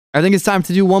I think it's time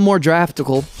to do one more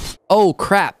draftical. Oh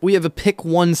crap, we have a pick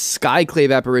 1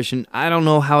 Skyclave apparition. I don't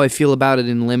know how I feel about it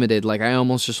in limited. Like, I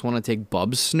almost just want to take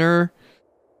Bubsnur.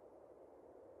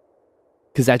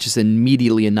 Because that just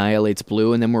immediately annihilates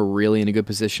blue, and then we're really in a good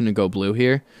position to go blue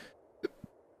here.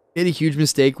 Made a huge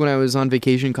mistake when I was on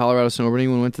vacation in Colorado snowboarding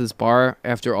when we went to this bar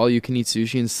after all-you-can-eat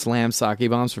sushi and slammed sake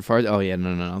bombs for far. Oh yeah,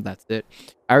 no, that's it.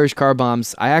 Irish car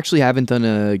bombs. I actually haven't done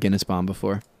a Guinness bomb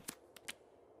before.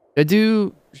 Are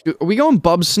we going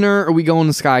Bubsnur or are we going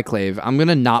the Skyclave? I'm going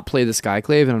to not play the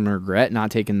Skyclave and I'm going to regret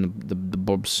not taking the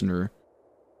Bubsnur.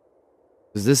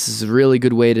 Because this is a really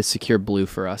good way to secure blue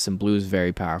for us, and blue is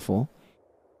very powerful.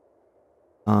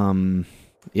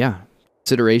 Yeah.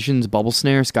 Considerations, Bubble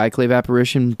Snare, Skyclave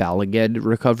Apparition, Balaged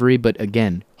Recovery, but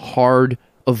again, hard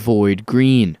avoid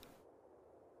green.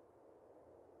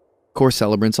 Core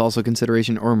Celebrant's also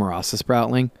consideration, or Marasa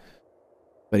Sproutling.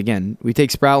 But again, we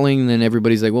take Sproutling, and then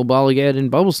everybody's like, well, Balaged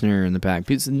and Bubble Snare in the pack.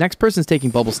 The next person's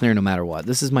taking Bubble Snare no matter what.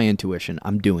 This is my intuition.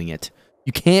 I'm doing it.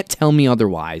 You can't tell me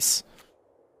otherwise.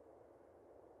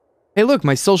 Hey, look,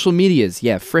 my social medias.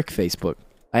 Yeah, frick Facebook.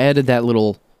 I added that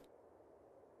little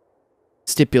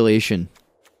stipulation.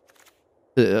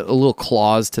 A little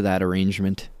clause to that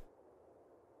arrangement.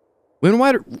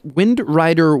 Wind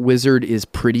Rider Wizard is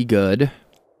pretty good.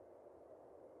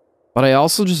 But I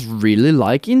also just really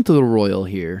like Into the Royal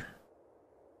here.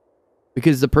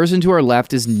 Because the person to our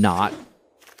left is not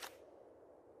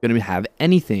going to have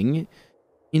anything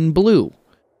in blue.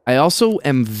 I also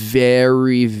am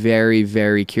very, very,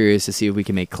 very curious to see if we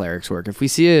can make clerics work. If we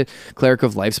see a Cleric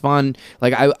of Lifespawn,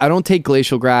 like, I don't take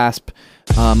Glacial Grasp.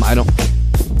 I don't...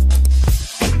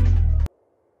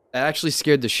 That actually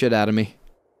scared the shit out of me.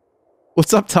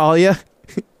 What's up, Talia?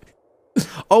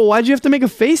 Oh, why'd you have to make a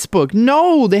Facebook?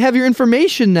 No, they have your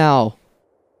information now.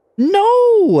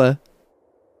 No!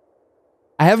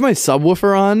 I have my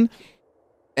subwoofer on,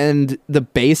 and the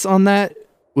bass on that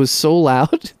was so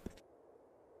loud.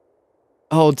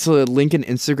 Oh, it's a link in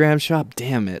Instagram shop?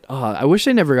 Damn it. Oh, I wish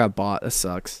I never got bought. That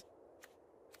sucks.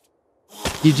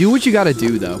 You do what you gotta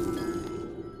do, though.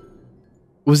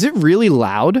 Was it really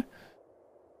loud?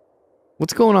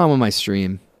 What's going on with my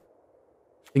stream?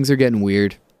 Things are getting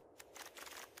weird.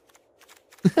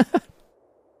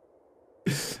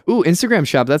 Ooh, Instagram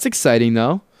shop. That's exciting,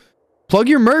 though. Plug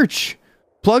your merch.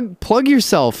 Plug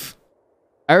yourself.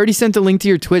 I already sent a link to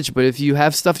your Twitch, but if you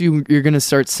have stuff you're going to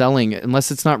start selling,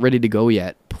 unless it's not ready to go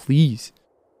yet, please.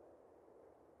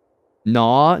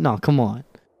 No, come on.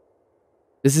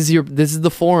 This is the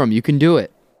forum. You can do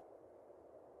it.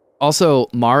 Also,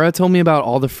 Mara told me about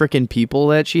all the frickin' people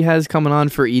that she has coming on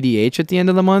for EDH at the end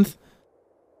of the month.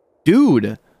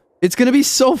 Dude, it's going to be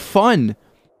so fun.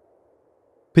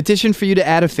 Petition for you to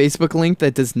add a Facebook link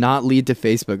that does not lead to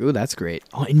Facebook. Ooh, that's great.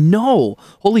 Oh, I know.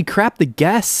 Holy crap, the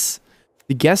guests.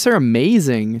 The guests are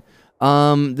amazing.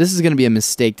 This is going to be a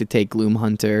mistake to take Gloom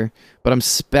Hunter, but I'm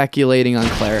speculating on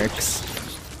clerics.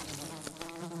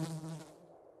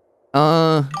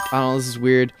 I don't know, this is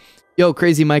weird. Yo,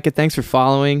 Crazy Micah, thanks for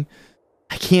following.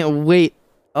 I can't wait.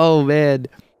 Oh, man.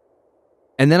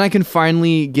 And then I can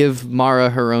finally give Mara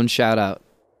her own shout out.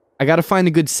 I gotta find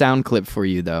a good sound clip for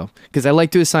you, though, because I like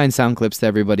to assign sound clips to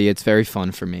everybody. It's very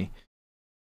fun for me.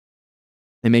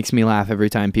 It makes me laugh every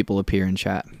time people appear in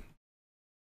chat.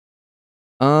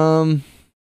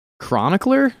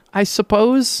 Chronicler, I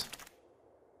suppose.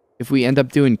 If we end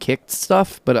up doing kicked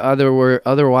stuff, but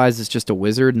otherwise it's just a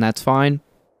wizard, and that's fine.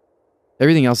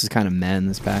 Everything else is kind of meh in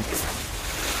this pack.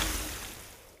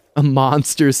 A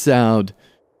monster sound.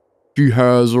 She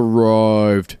has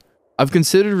arrived. I've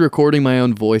considered recording my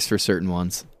own voice for certain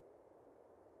ones.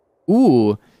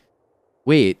 Ooh.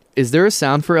 Wait, is there a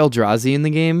sound for Eldrazi in the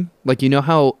game? Like, you know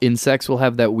how insects will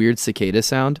have that weird cicada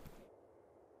sound?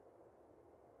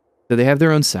 Do they have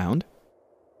their own sound?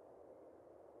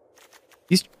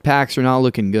 These packs are not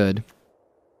looking good.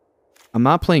 I'm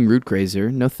not playing Root Grazer.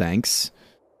 No thanks.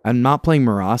 I'm not playing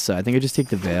Marasa. I think I just take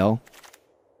the Veil.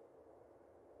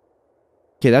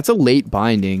 Okay, that's a late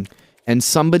binding. And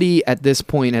somebody at this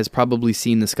point has probably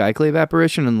seen the Skyclave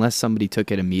apparition unless somebody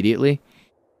took it immediately.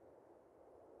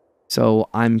 So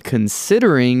I'm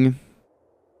considering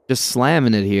just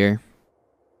slamming it here.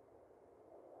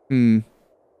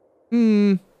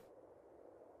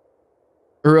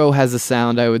 Uro has a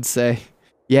sound, I would say.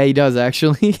 Yeah, he does,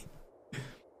 actually.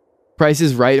 Price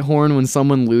is Right horn when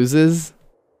someone loses.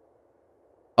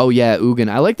 Oh yeah, Ugin.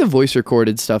 I like the voice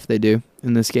recorded stuff they do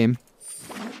in this game.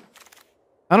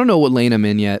 I don't know what lane I'm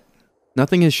in yet.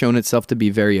 Nothing has shown itself to be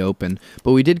very open,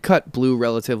 but we did cut blue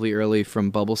relatively early from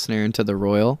Bubble Snare into the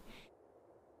Royal.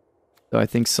 So I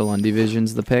think Salundi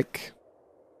Vision's the pick.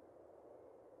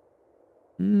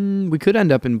 We could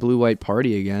end up in blue-white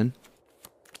party again.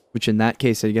 Which in that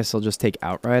case, I guess I'll just take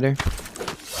Outrider.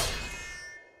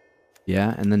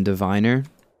 Yeah, and then Diviner.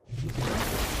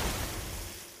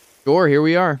 Sure, here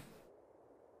we are.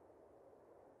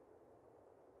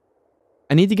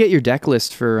 I need to get your deck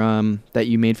list for that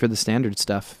you made for the standard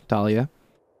stuff, Talia.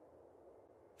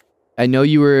 I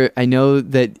know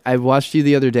that I watched you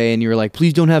the other day and you were like,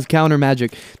 please don't have counter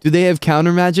magic. Do they have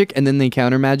counter magic? And then they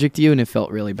counter magicked you and it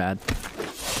felt really bad.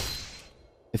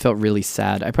 It felt really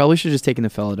sad. I probably should have just taken the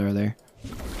Felidar there.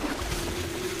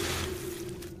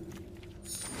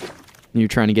 And you're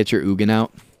trying to get your Ugin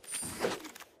out.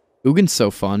 Ugin's so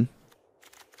fun.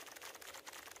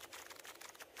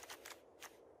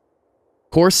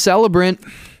 Course Celebrant.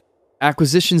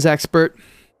 Acquisitions Expert.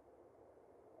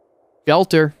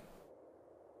 Shelter.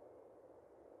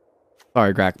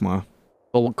 Sorry, Grakma.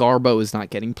 Garbo is not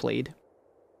getting played.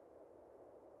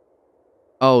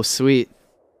 Oh, sweet.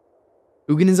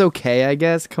 Ugin is okay, I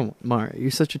guess. Come on, Mara.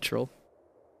 You're such a troll.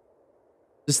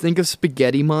 Just think of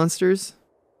spaghetti monsters.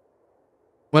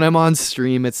 When I'm on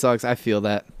stream, it sucks. I feel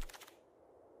that.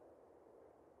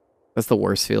 That's the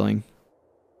worst feeling.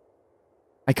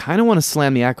 I kind of want to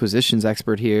slam the Acquisitions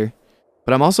Expert here.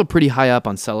 But I'm also pretty high up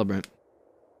on Celebrant.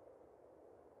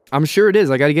 I'm sure it is.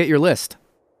 I got to get your list.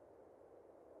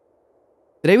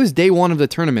 Today was day 1 of the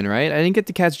tournament, right? I didn't get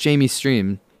to catch Jamie's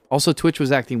stream. Also, Twitch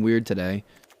was acting weird today.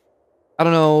 I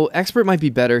don't know. Expert might be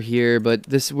better here, but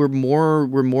this we're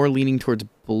more leaning towards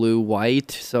blue-white,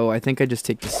 so I think I just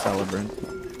take the Celebrant.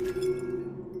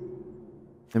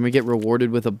 Then we get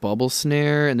rewarded with a Bubble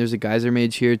Snare, and there's a Geyser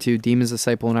Mage here too. Demon's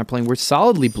Disciple in our playing. We're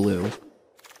solidly blue.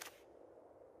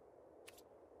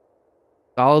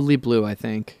 Solidly blue, I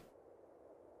think.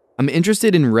 I'm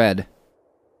interested in red.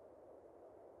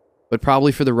 But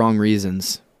probably for the wrong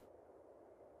reasons.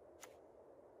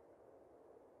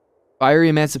 Fiery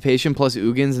Emancipation plus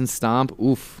Ugins and Stomp.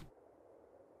 Oof.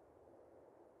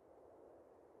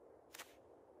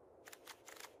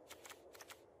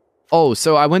 Oh,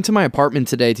 so I went to my apartment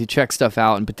today to check stuff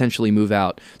out and potentially move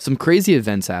out. Some crazy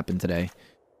events happened today.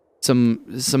 Some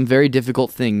very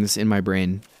difficult things in my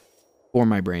brain. For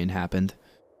my brain happened.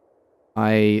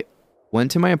 I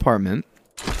went to my apartment.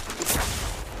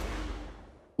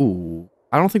 Ooh,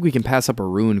 I don't think we can pass up a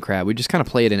Ruin Crab. We just kind of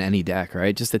play it in any deck,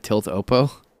 right? Just a Tilt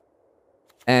Oppo.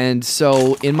 And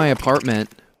so, in my apartment...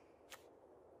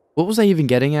 What was I even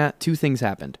getting at? 2 things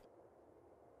happened.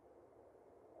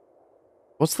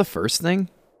 What's the first thing?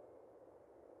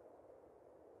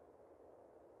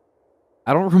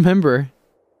 I don't remember.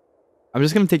 I'm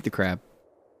just gonna take the crab.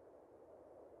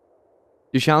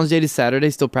 Your challenge date is Saturday,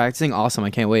 still practicing? Awesome,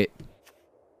 I can't wait.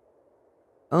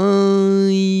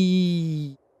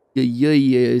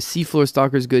 Yeah. Seafloor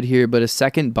Stalker's good here, but a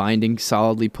second binding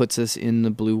solidly puts us in the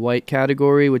blue-white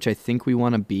category, which I think we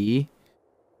want to be.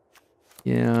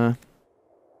 Yeah.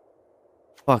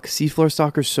 Fuck, Seafloor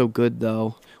Stalker's so good,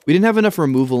 though. We didn't have enough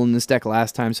removal in this deck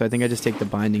last time, so I think I just take the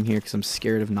binding here because I'm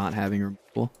scared of not having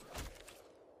removal.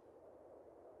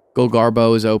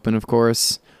 Golgarbo is open, of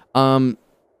course. So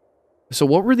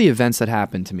what were the events that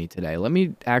happened to me today? Let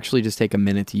me actually just take a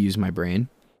minute to use my brain.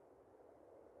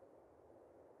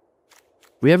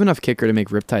 We have enough kicker to make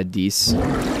Riptide Dees.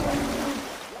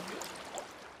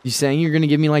 You saying you're going to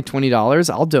give me like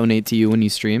 $20? I'll donate to you when you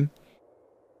stream.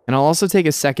 And I'll also take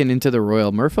a second into the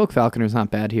Royal. Merfolk Falconer's not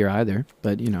bad here either.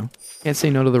 But, you know, can't say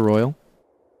no to the Royal.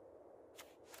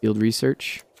 Field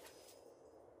Research.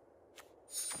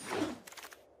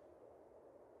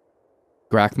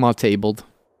 Grakmaw tabled.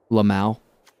 Lamau.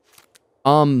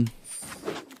 Funny,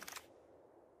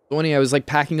 I was like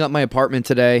packing up my apartment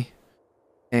today.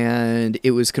 And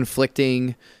it was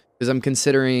conflicting because I'm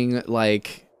considering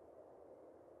like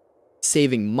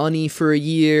saving money for a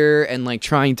year and like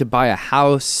trying to buy a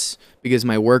house because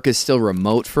my work is still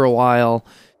remote for a while.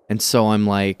 And so I'm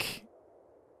like,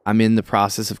 I'm in the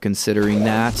process of considering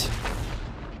that.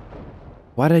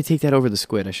 Why did I take that over the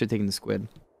squid? I should have taken the squid.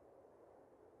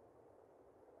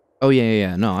 Oh,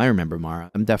 yeah. No, I remember, Mara.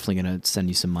 I'm definitely going to send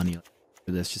you some money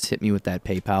for this. Just hit me with that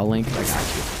PayPal link. I got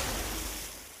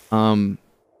you.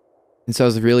 And so I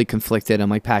was really conflicted. I'm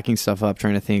like packing stuff up,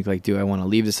 trying to think like, do I want to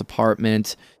leave this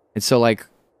apartment? And so like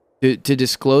to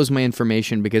disclose my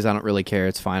information because I don't really care.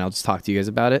 It's fine. I'll just talk to you guys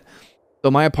about it.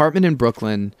 So my apartment in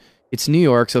Brooklyn, it's New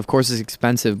York. So of course it's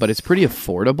expensive, but it's pretty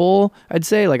affordable. I'd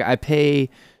say like I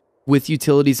pay with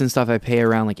utilities and stuff. I pay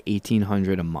around like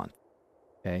 $1,800 a month.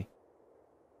 Okay.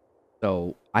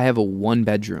 So I have a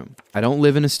 1-bedroom. I don't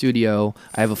live in a studio.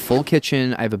 I have a full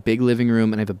kitchen. I have a big living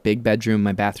room and I have a big bedroom.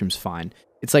 My bathroom's fine.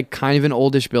 It's like kind of an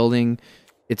oldish building.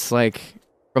 It's like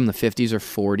from the 50s or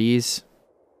 40s.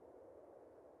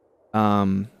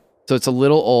 So it's a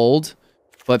little old,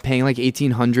 but paying like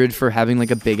 1,800 for having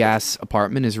like a big ass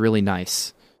apartment is really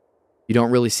nice. You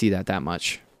don't really see that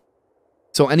much.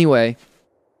 So anyway,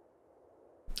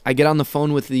 I get on the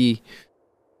phone with the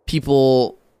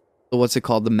people, what's it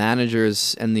called, the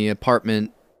managers and the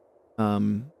apartment,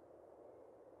 what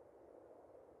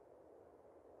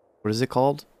is it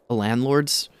called? The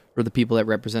landlords, or the people that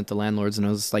represent the landlords, and I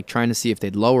was like trying to see if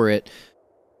they'd lower it,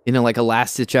 you know, like a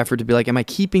last-ditch effort to be like, am I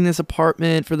keeping this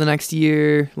apartment for the next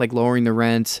year? Like lowering the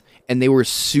rent, and they were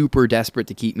super desperate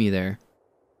to keep me there.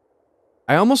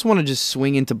 I almost want to just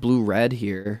swing into blue-red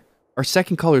here. Our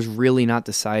second color is really not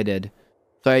decided.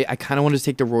 So I kind of want to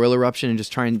take the Royal Eruption and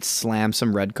just try and slam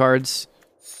some red cards.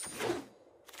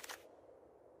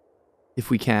 If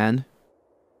we can.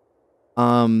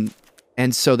 And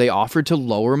so they offered to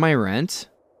lower my rent.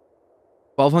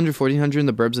 1,200, 1,400 in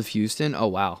the burbs of Houston. Oh,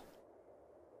 wow.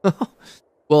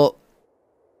 Well,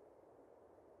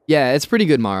 yeah, it's pretty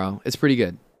good, Morrow. It's pretty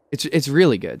good. It's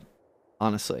really good,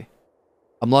 honestly.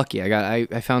 I'm lucky.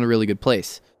 I found a really good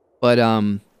place. But,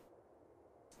 I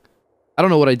don't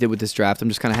know what I did with this draft. I'm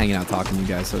just kind of hanging out talking to you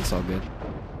guys, so it's all good.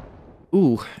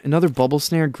 Ooh, another bubble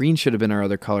snare. Green should have been our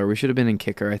other color. We should have been in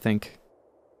kicker, I think.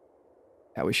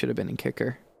 Yeah, we should have been in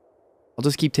kicker. I'll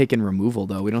just keep taking removal,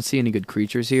 though. We don't see any good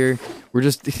creatures here. We're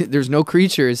just... there's no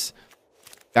creatures.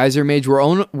 Geyser Mage.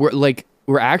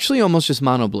 We're actually almost just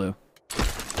mono blue.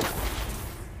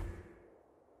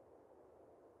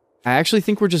 I actually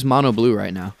think we're just mono blue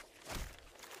right now.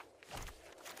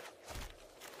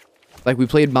 Like, we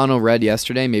played mono red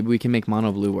yesterday. Maybe we can make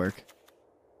mono blue work.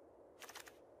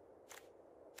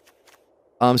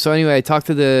 So anyway, I talked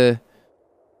to the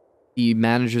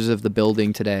managers of the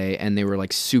building today, and they were,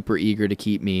 like, super eager to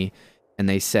keep me. And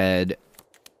they said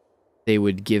they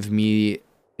would give me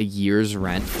a year's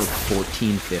rent for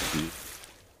 $1,450.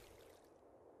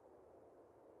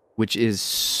 Which is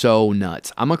so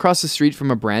nuts. I'm across the street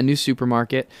from a brand new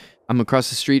supermarket. I'm across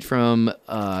the street from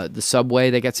the subway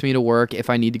that gets me to work if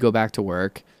I need to go back to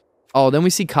work. Oh, then we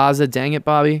see Kaza. Dang it,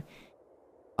 Bobby.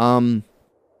 I'm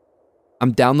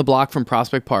down the block from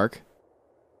Prospect Park.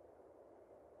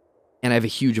 And I have a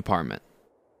huge apartment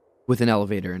with an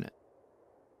elevator in it.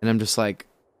 And I'm just like,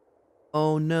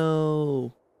 oh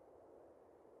no.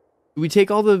 Do we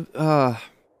take all the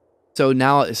so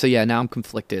now I'm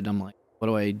conflicted. I'm like, what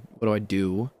do I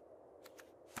do?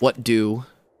 What do?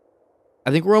 I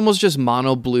think we're almost just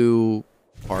mono blue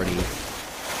party.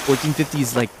 1450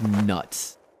 is like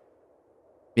nuts.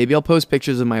 Maybe I'll post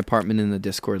pictures of my apartment in the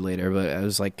Discord later, but I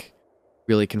was like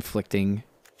really conflicting.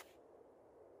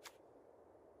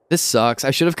 This sucks.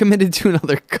 I should have committed to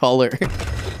another color.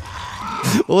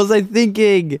 What was I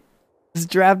thinking? This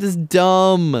draft is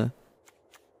dumb. I'm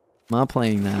not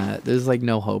playing that. There's like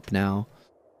no hope now.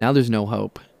 Now there's no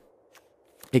hope.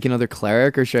 Take another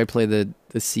cleric, or should I play the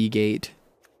Seagate?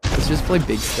 Let's just play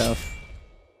big stuff.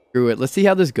 Screw it. Let's see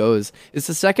how this goes. It's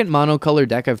the second monocolor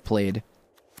deck I've played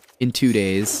in 2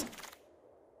 days.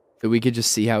 So we could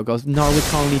just see how it goes. Gnarly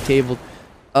Colony tabled.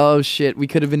 Oh shit, we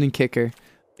could have been in kicker.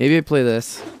 Maybe I play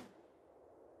this.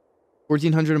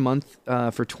 1,400 a month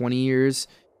for 20 years.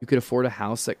 You could afford a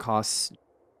house that costs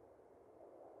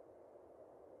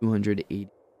 280.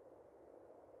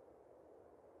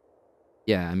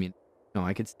 Yeah, I mean, no,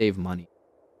 I could save money.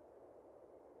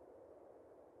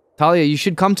 Talia, you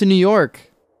should come to New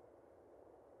York.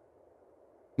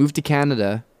 Move to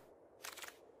Canada.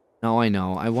 No, I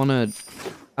know. I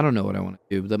don't know what I want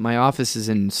to do. But my office is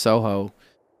in Soho.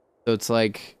 So it's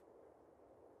like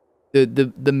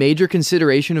the major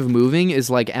consideration of moving is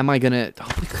like, am I gonna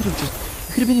we could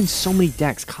have been in so many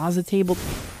decks. Kaza table.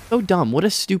 So dumb. What a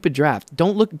stupid draft.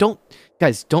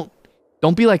 Guys, don't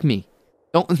be like me.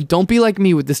 Don't be like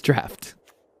me with this draft.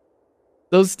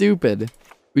 So stupid.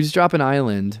 We just drop an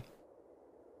island.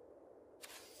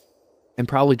 And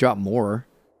probably drop more.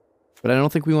 But I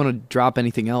don't think we want to drop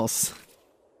anything else.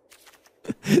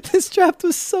 This draft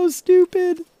was so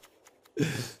stupid.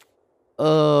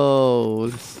 Oh,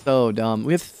 so dumb.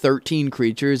 We have 13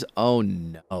 creatures. Oh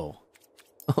no.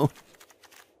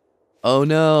 Oh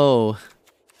no.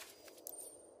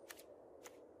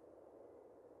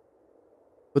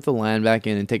 Put the land back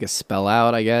in and take a spell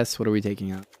out, I guess. What are we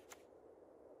taking out?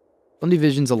 Sun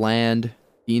Division's a land.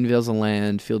 Beanville's a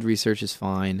land. Field Research is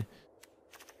fine.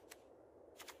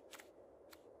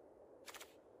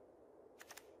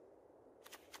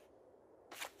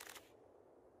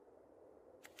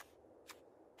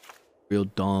 Real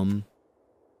dumb.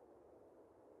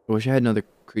 I wish I had another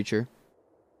creature.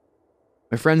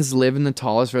 My friends live in the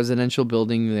tallest residential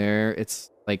building there. It's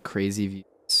like crazy.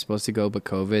 It's supposed to go, but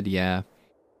COVID, yeah.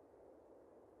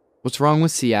 What's wrong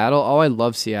with Seattle? Oh, I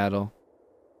love Seattle.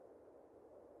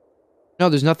 No,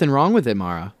 there's nothing wrong with it,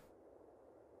 Mara.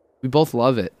 We both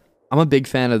love it. I'm a big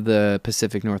fan of the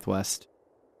Pacific Northwest.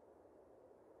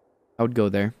 I would go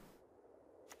there.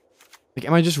 Like,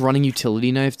 am I just running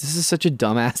utility knife? This is such a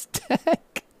dumbass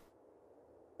deck.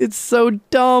 It's so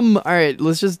dumb. All right,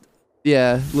 let's just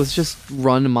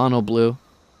run mono blue.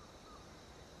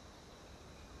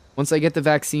 Once I get the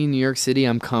vaccine in New York City,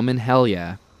 I'm coming. Hell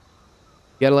yeah.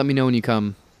 You gotta let me know when you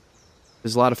come.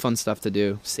 There's a lot of fun stuff to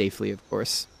do. Safely, of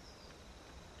course.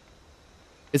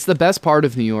 It's the best part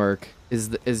of New York, is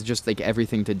just like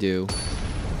everything to do.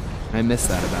 I miss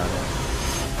that about it.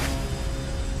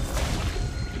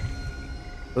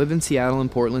 I live in Seattle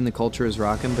and Portland. The culture is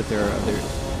rocking, but there are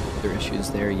other issues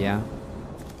there, yeah.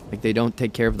 Like, they don't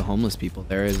take care of the homeless people.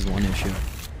 There is one issue.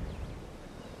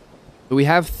 But we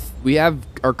have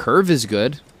our curve is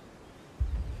good.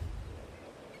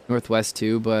 Northwest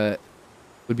too, but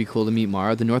would be cool to meet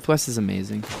Mara. The Northwest is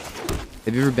amazing.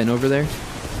 Have you ever been over there?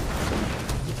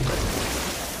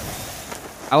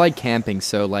 I like camping,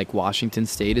 so like Washington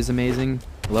State is amazing.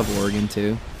 I love Oregon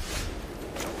too.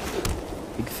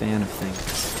 Big fan of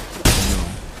things.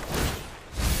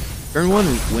 Turn 1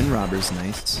 Wind Robber's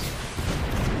nice.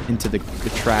 Into the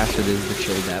trash that is the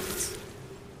chill depths.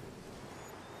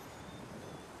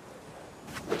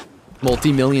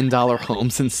 Multi-million-dollar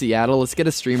homes in Seattle. Let's get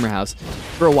a streamer house.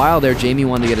 For a while there, Jamie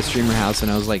wanted to get a streamer house,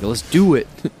 and I was like, let's do it.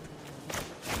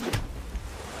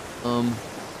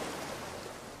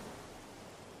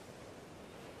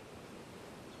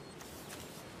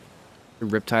 A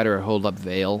Riptide or a Hold Up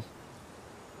Veil.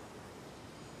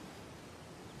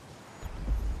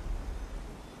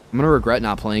 I'm gonna regret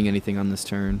not playing anything on this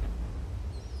turn.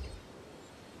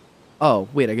 Oh,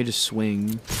 wait, I could just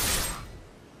swing.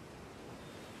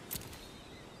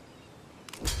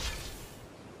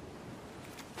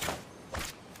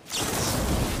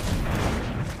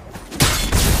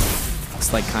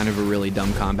 It's like kind of a really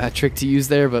dumb combat trick to use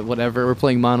there, but whatever, we're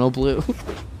playing mono blue.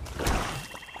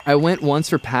 I went once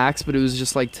for PAX, but it was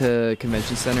just like to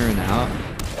Convention Center and out.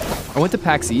 I went to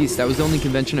PAX East. That was the only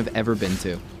convention I've ever been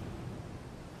to.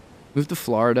 Moved to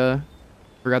Florida.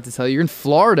 Forgot to tell you, you're in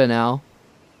Florida now.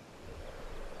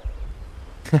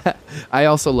 I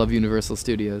also love Universal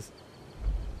Studios.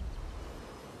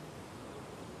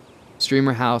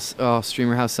 Streamer House. Oh,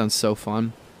 Streamer House sounds so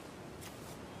fun.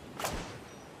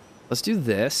 Let's do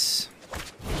this.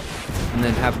 And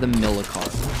then have the Millicar.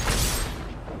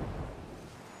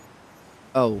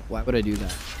 Oh, why would I do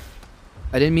that?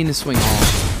 I didn't mean to swing all.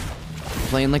 I'm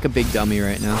playing like a big dummy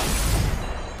right now.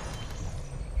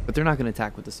 But they're not going to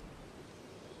attack with this.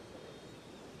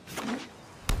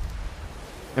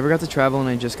 Never got to travel and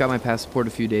I just got my passport a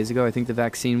few days ago. I think the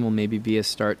vaccine will maybe be a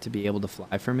start to be able to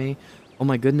fly for me. Oh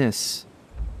my goodness.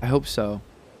 I hope so.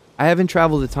 I haven't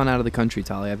traveled a ton out of the country,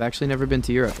 Tali. I've actually never been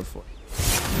to Europe before.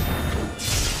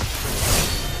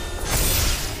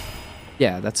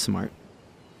 Yeah, that's smart.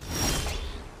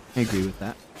 I agree with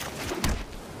that.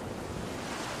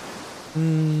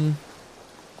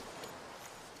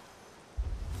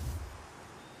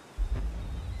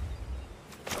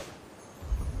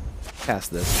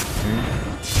 Cast this.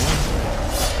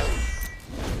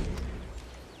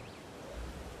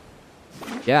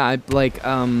 Yeah, I like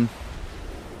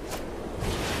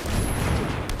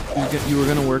you were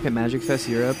gonna work at Magic Fest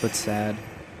Europe, but sad.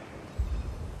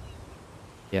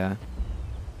 Yeah.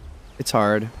 It's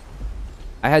hard.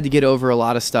 I had to get over a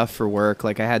lot of stuff for work.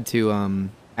 Like I had to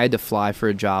fly for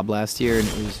a job last year, and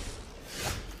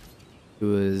it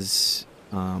was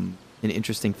an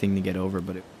interesting thing to get over,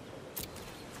 but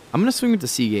I'm gonna swing with the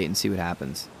Seagate and see what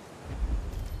happens.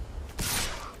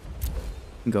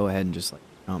 Go ahead and just like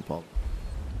jump all.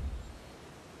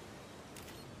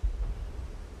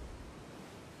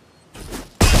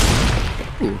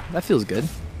 Ooh, that feels good.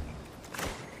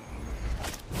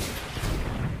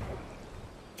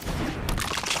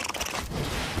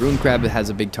 Ruin Crab has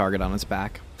a big target on its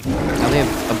back. Now they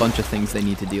have a bunch of things they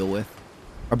need to deal with.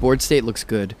 Our board state looks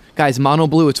good. Guys, mono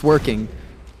blue, it's working.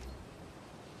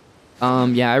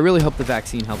 Yeah, I really hope the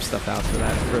vaccine helps stuff out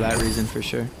for that reason, for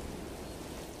sure.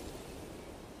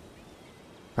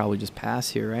 Probably just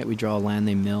pass here, right? We draw a land,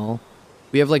 they mill.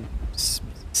 We have, like,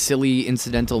 silly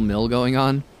incidental mill going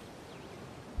on.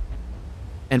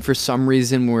 And for some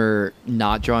reason, we're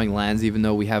not drawing lands, even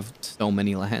though we have so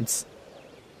many lands.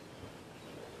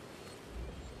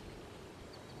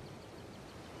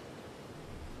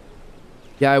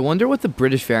 Yeah, I wonder what the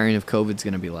British variant of COVID's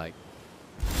gonna be like.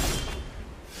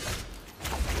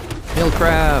 Hill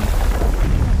crab.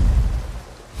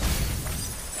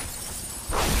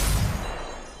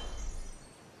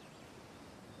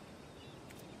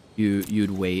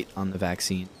 you'd wait on the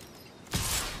vaccine.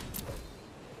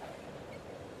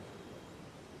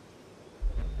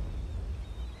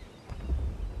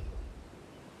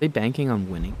 Are they banking on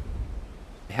winning?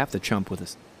 They have to chump with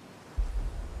us.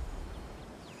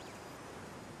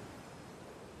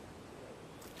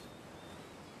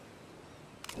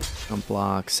 Jump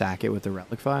block, sack it with the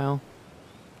relic file.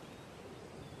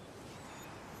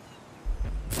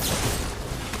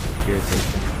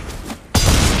 Irritation.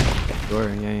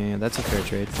 Sure, yeah, that's a fair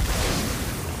trade.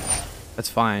 That's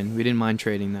fine. We didn't mind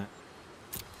trading that.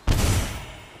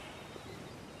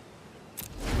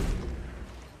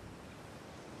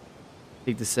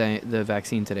 Take the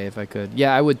vaccine today if I could.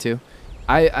 Yeah, I would too.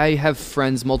 I have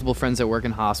friends, multiple friends that work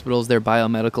in hospitals. They're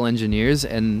biomedical engineers,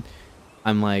 and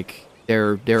I'm like,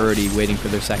 they're already waiting for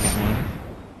their second one.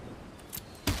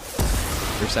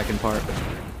 Their second part.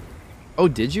 Oh,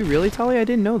 did you really, Tully? I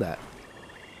didn't know that.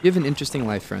 You have an interesting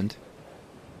life, friend.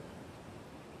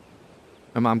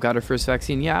 My mom got her first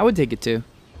vaccine. Yeah, I would take it too.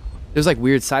 There's like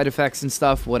weird side effects and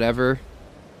stuff, whatever.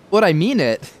 But I mean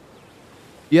it.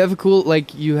 You have a cool,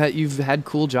 like, you've had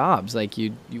cool jobs. Like,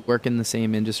 you work in the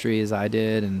same industry as I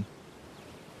did, and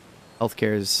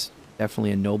healthcare is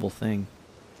definitely a noble thing.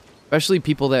 Especially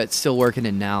people that still work in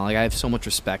it now. Like, I have so much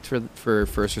respect for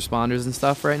first responders and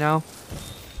stuff right now.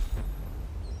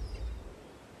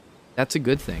 That's a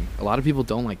good thing. A lot of people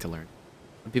don't like to learn.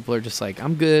 People are just like,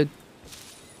 I'm good.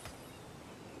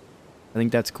 I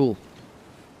think that's cool.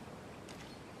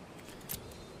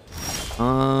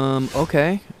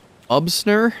 Okay.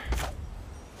 Ubsner.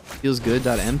 Feels good.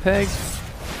 .mpeg.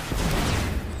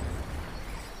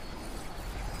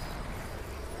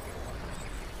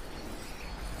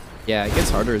 Yeah, it gets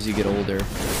harder as you get older.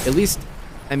 At least,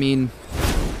 I mean,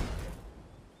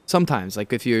 sometimes,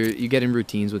 like if you get in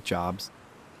routines with jobs.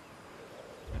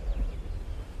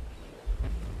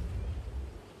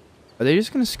 Are they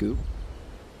just gonna scoop?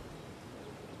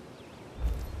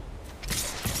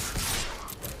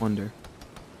 Wonder.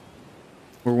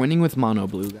 We're winning with mono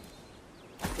blue.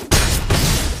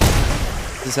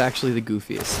 This is actually the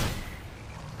goofiest.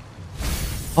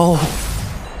 Oh,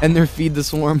 and they're feed the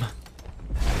swarm.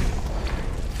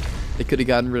 They could have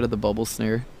gotten rid of the bubble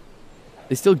snare.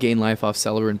 They still gain life off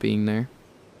Celebrant being there.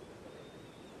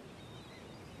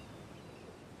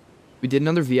 We did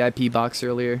another VIP box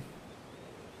earlier.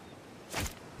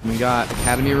 We got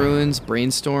Academy Ruins,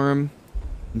 Brainstorm,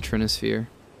 and Trinisphere.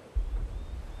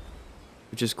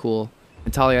 Which is cool.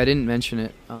 And Talia, I didn't mention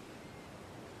it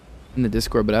in the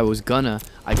Discord, but I was gonna.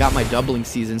 I got my doubling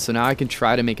season, so now I can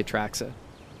try to make a Traxa.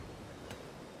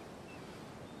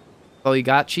 All you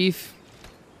got, Chief?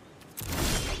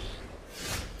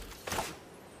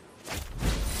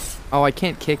 Oh, I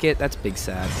can't kick it? That's big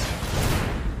sad.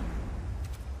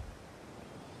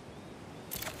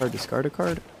 Discard a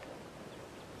card?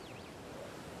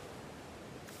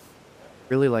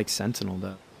 Really like Sentinel,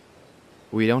 though.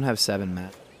 We don't have 7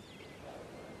 mat.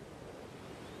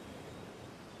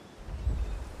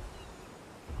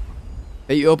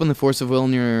 Hey, you opened the Force of Will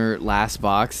in your last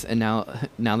box, and now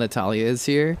that Talia is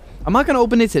here. I'm not gonna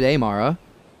open it today, Mara.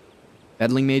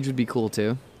 Meddling Mage would be cool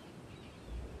too.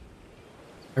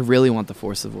 I really want the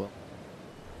Force of Will.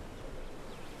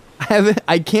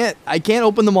 I can't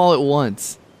open them all at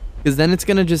once, because then it's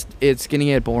gonna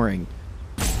get boring.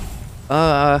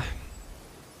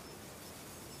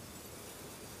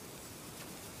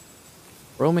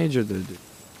 Royal Mage or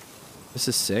this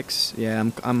is 6. Yeah,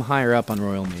 I'm higher up on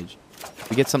Royal Mage.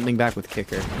 We get something back with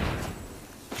Kicker.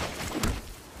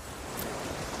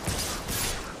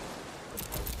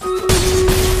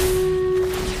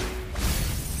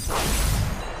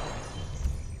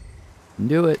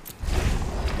 Do it.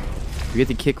 We get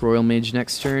to kick Royal Mage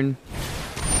next turn.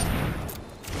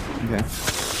 Okay. It's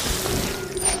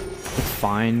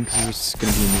fine, because we're just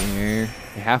going to be in the air.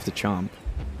 They have to chomp.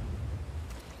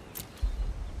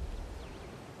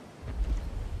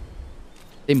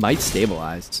 They might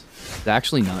stabilize. It's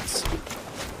actually nuts. Do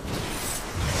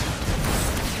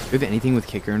we have anything with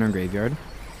Kicker in our graveyard?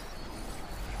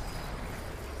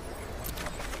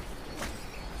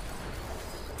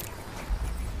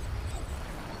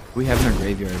 We have in our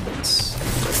graveyard, but it's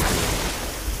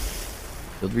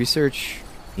Field Research,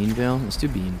 Bean Veil. Let's do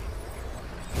Bean.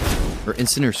 Or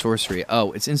Instant or Sorcery.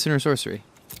 Oh, it's Instant or Sorcery.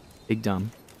 Big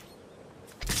dumb.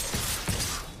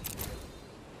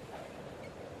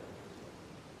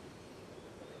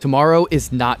 Tomorrow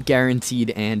is not guaranteed,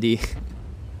 Andy.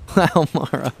 Wow,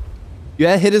 Mara. You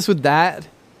had hit us with that?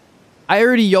 I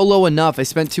already YOLO enough. I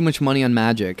spent too much money on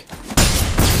Magic.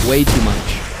 Way too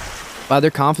much. But they're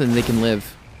confident they can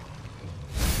live.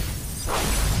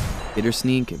 Hit or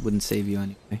sneak, it wouldn't save you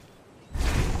anyway.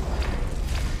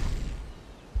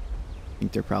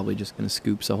 think they're probably just gonna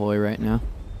scoop Sahoy right now.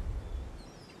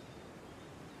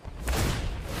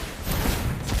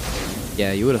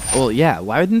 Yeah, you would have. Well, yeah.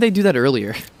 Why didn't they do that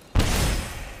earlier?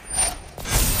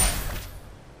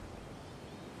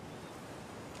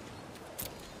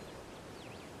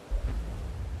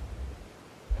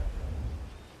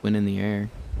 Win in the air.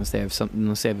 Unless they have something.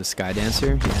 Unless they have a Sky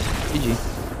Dancer. Yeah. GG.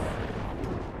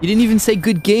 You didn't even say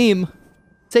good game.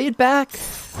 Say it back.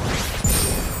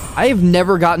 I have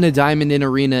never gotten a diamond in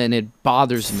arena, and it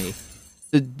bothers me.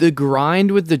 The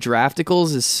grind with the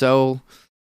drafticals is so.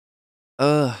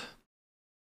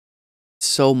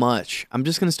 So much. I'm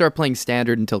just gonna start playing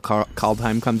standard until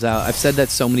Kaldheim comes out. I've said that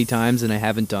so many times and I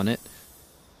haven't done it.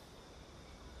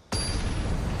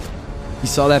 You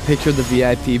saw that picture of the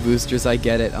VIP boosters? I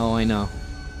get it. Oh, I know.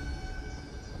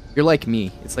 You're like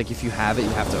me. It's like if you have it, you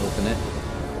have to open it.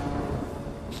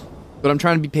 But I'm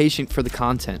trying to be patient for the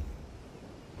content.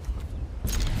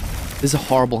 This is a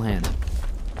horrible hand.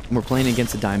 And we're playing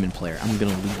against a diamond player. I'm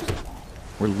gonna lose.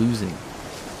 We're losing.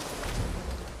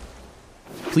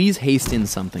 Please haste in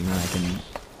something that I can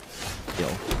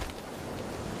kill.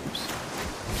 Oops.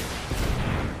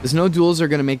 There's no duels are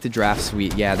gonna make the draft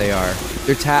sweet. Yeah, they are.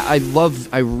 They're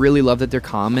I really love that they're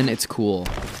common. It's cool.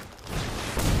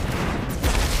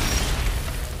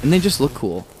 And they just look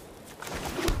cool.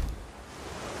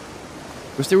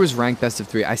 Wish there was ranked best of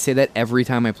 3. I say that every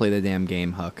time I play the damn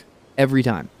game, Huck. Every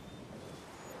time.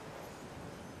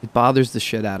 It bothers the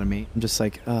shit out of me. I'm just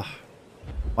like, ugh.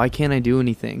 Why can't I do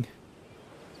anything?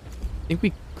 I think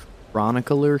we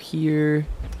Chronicler here.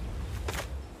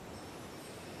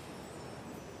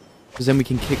 Because then we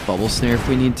can kick Bubble Snare if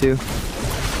we need to.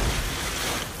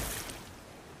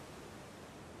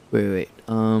 Wait.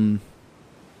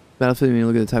 Battlefield, you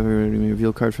look at the type of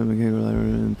reveal card from the game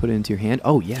and put it into your hand.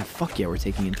 Oh yeah, fuck yeah, we're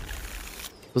taking it.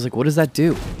 I was like, what does that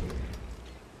do?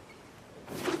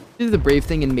 Did the brave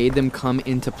thing and made them come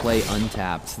into play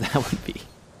untapped. That would be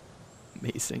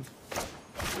amazing.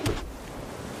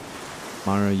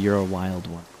 Mara, you're a wild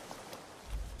one.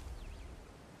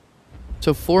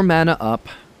 So 4 mana up.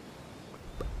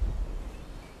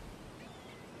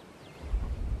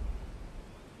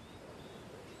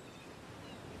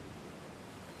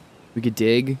 We could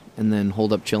dig and then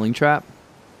hold up Chilling Trap.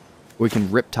 Or we can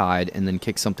Riptide and then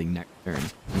kick something next turn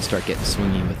and start getting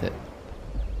swingy with it.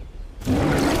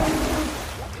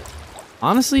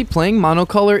 Honestly, playing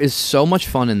monocolor is so much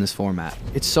fun in this format.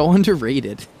 It's so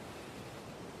underrated.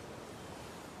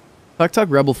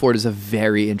 Tuk Rebel Fort is a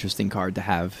very interesting card to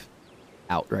have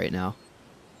out right now.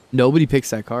 Nobody picks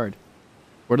that card.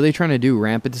 What are they trying to do?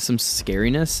 Ramp it to some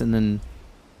scariness and then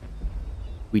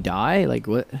we die? Like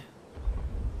what?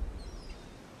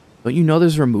 Don't you know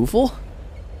there's removal?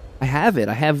 I have it.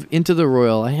 I have Into the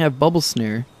Royal. I have Bubble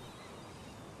Snare.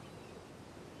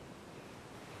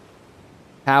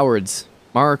 Cowards.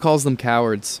 Mara calls them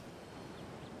cowards.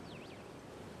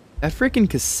 That freaking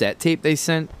cassette tape they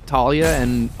sent Talia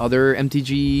and other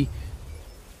MTG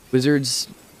Wizards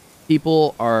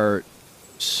people are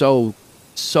so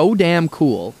damn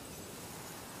cool.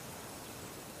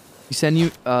 You'll send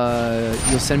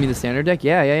me the standard deck?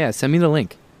 Yeah. Send me the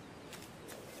link.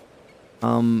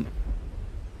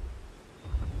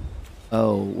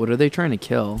 Oh, what are they trying to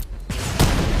kill?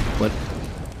 What?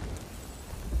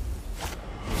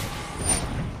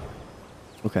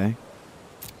 Okay.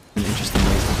 An interesting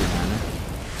way to do mana.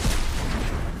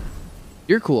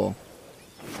 You're cool.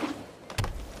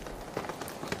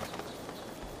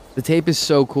 The tape is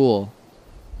so cool.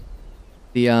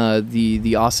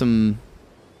 The awesome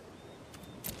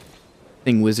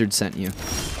thing Wizard sent you.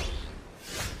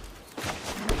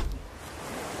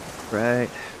 Right.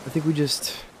 I think we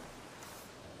just...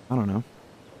 I don't know.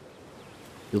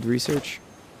 Field research?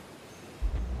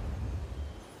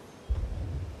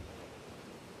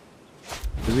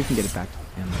 Because we can get it back to the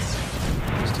hand.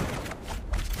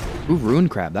 Ooh, Rune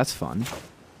Crab. That's fun.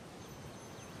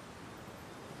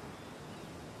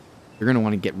 You're going to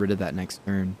want to get rid of that next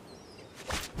turn.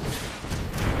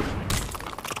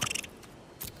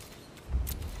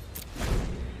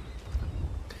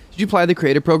 Did you apply the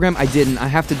creator program? I didn't. I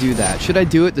have to do that. Should I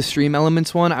do it? The Stream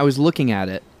Elements one? I was looking at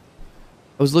it.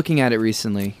 I was looking at it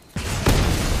recently.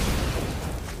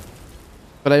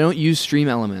 But I don't use Stream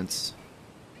Elements.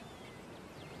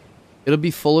 It'll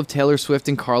be full of Taylor Swift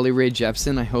and Carly Rae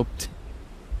Jepsen. I hoped.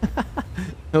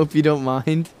 Hope you don't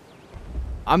mind.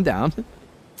 I'm down.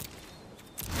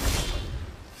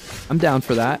 I'm down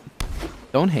for that.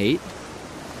 Don't hate.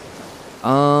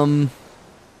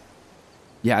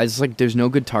 Yeah, it's like there's no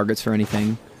good targets for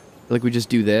anything. Like we just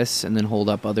do this and then hold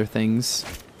up other things.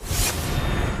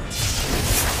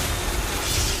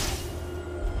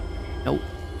 Nope.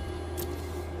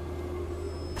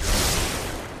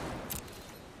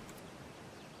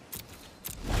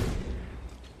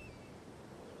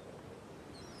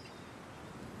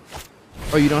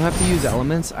 Oh, you don't have to use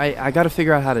elements? I gotta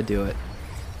figure out how to do it.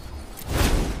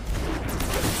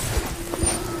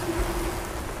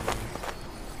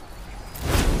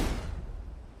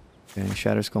 Okay,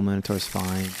 Shatter Skull Minotaur's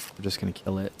fine. We're just gonna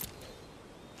kill it.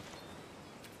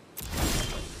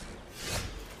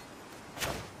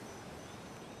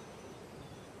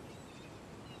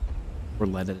 Or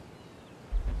let it.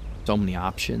 So many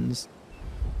options.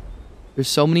 There's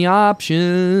so many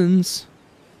options.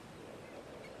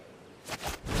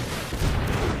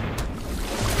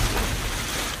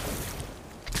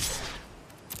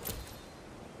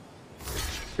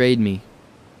 Trade me.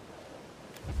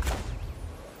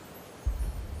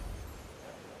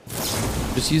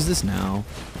 Just use this now.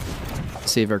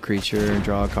 Save our creature and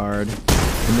draw a card.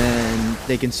 And then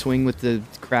they can swing with the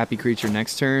crappy creature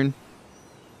next turn.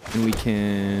 And we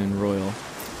can royal.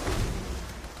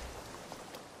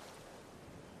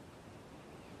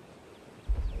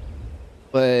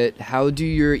 But how do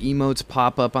your emotes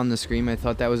pop up on the screen? I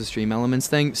thought that was a Stream Elements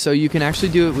thing. So you can actually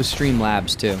do it with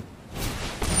Streamlabs too.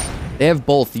 They have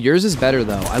both. Yours is better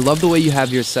though. I love the way you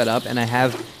have yours set up, and I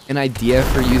have an idea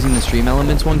for using the Stream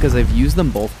Elements one because I've used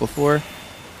them both before.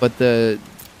 But the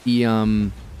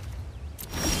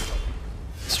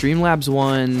Streamlabs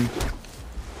one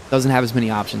doesn't have as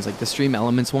many options. Like the Stream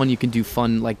Elements one, you can do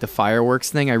fun, like the fireworks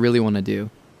thing I really want to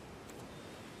do.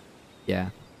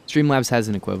 Yeah. Streamlabs has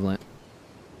an equivalent.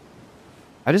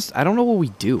 I don't know what we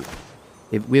do.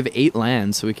 We have 8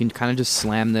 lands, so we can kind of just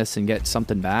slam this and get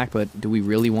something back, but do we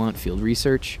really want field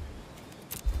research?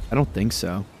 I don't think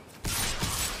so.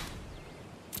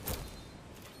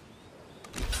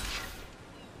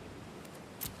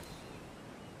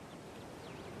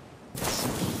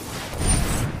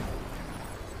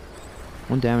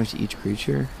 One damage to each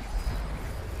creature.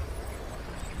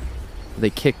 They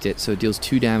kicked it, so it deals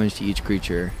 2 damage to each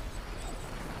creature.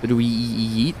 But do we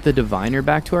yeet the Diviner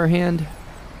back to our hand?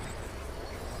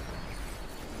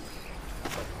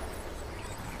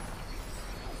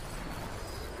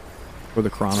 Or the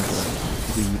Chronicle.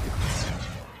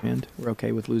 And we're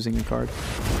okay with losing a card.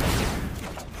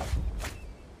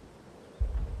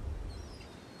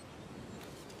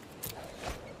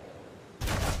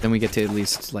 Then we get to at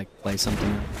least like play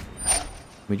something.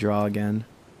 We draw again.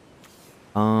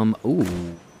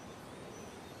 Ooh.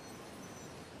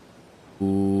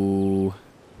 Ooh.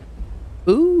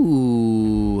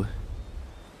 Ooh.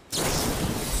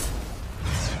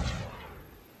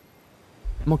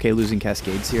 I'm okay losing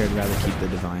Cascades here. I'd rather keep the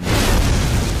Divine.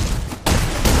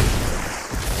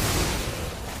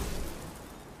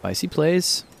 Spicy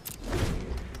plays.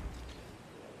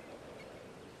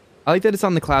 I like that it's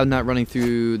on the cloud, not running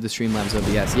through the Streamlabs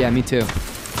OBS. Yeah, me too.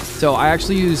 So I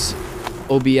actually use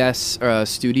OBS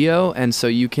Studio, and so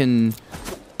you can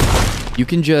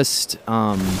just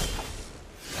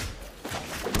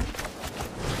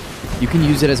you can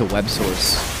use it as a web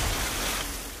source.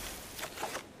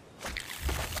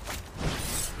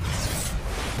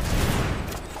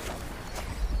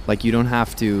 Like you don't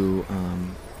have to.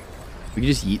 We can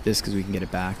just yeet this because we can get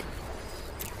it back.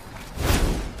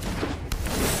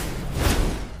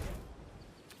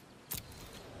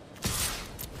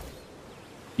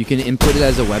 You can input it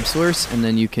as a web source, and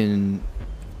then you can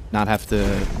not have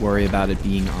to worry about it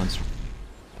being on stream.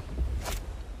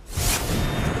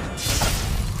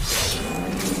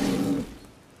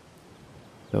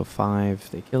 So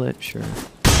 5, they kill it, sure.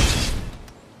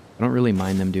 I don't really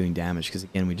mind them doing damage, because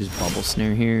again, we just bubble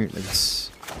snare here.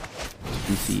 It's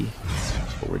goofy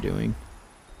what we're doing.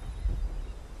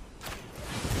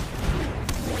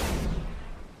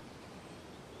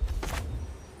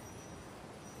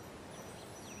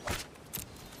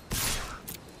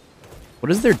 What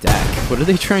is their deck? What are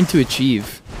they trying to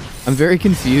achieve? I'm very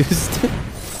confused.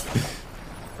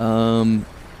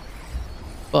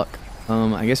 Fuck.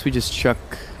 I guess we just chuck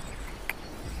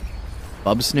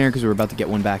Bub Snare because we're about to get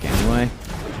one back anyway.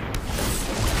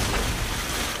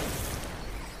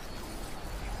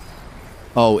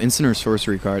 Oh, instant or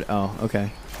sorcery card. Oh,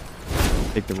 okay.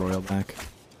 Take the Royal back.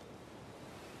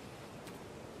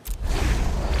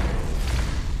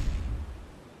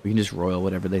 We can just Royal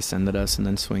whatever they send at us and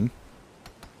then swing.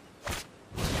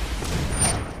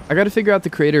 I gotta figure out the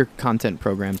creator content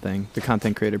program thing. The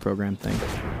content creator program thing.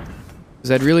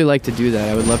 Because I'd really like to do that.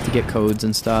 I would love to get codes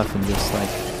and stuff and just like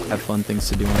have fun things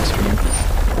to do on stream.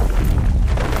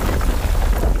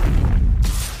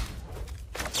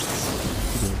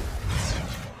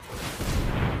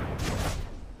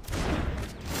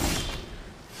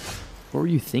 What were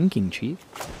you thinking, Chief?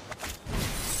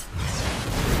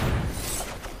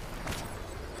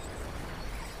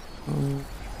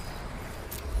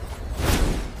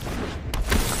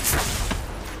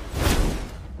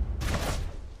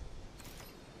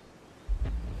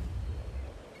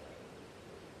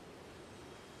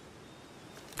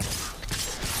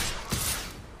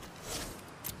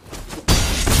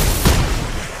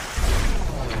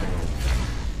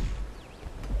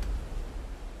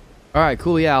 All right,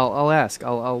 cool. Yeah, I'll ask.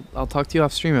 I'll talk to you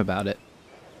off stream about it.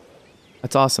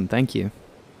 That's awesome. Thank you.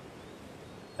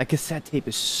 That cassette tape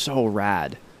is so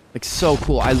rad. Like, so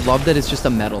cool. I love that it's just a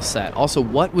metal set. Also,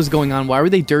 what was going on? Why were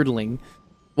they dirtling?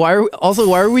 Why are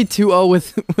we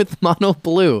 2-0 with mono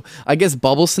blue? I guess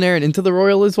bubble snare and Into the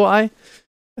Royal is why.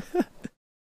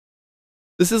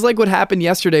 This is like what happened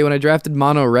yesterday when I drafted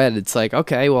mono red. It's like,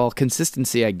 okay, well,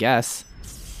 consistency, I guess.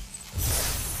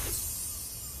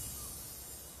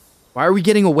 Why are we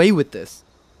getting away with this?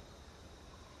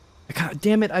 God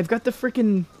damn it, I've got the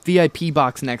freaking VIP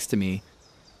box next to me.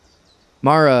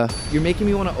 Mara, you're making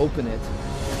me want to open it.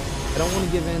 I don't want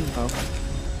to give in. Oh.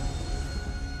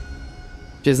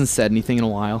 She hasn't said anything in a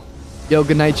while. Yo,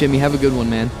 good night, Jimmy. Have a good one,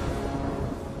 man.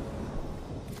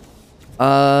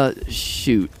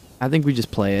 Shoot. I think we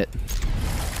just play it.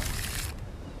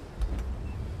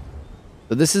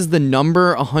 So this is the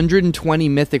number 120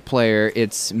 mythic player.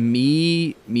 It's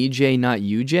me, Jay, not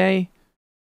you, Jay.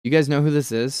 You guys know who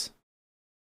this is?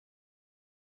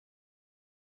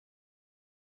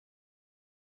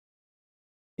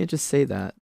 Can't just say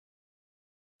that.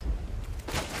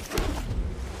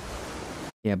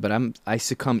 Yeah, but I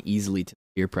succumb easily to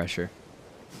peer pressure.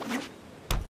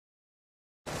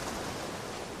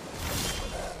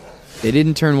 They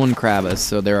didn't turn one Kravis,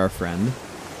 so they're our friend.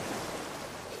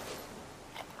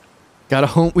 Gotta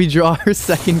hope we draw our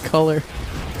second color.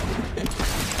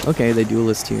 Okay, they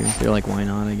duelist here. They're like, why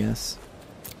not, I guess.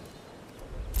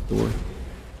 Door.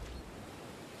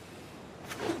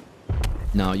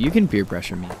 No, you can peer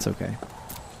pressure me. It's okay.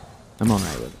 I'm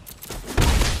alright with it.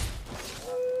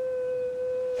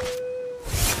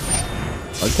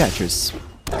 Bugcatcher's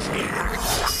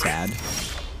sad.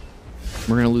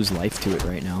 We're gonna lose life to it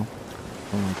right now.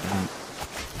 I don't like that.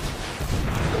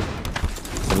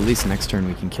 But at least next turn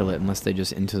we can kill it, unless they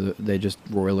just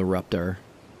Royal Erupt our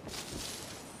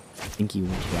Inky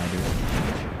Rider.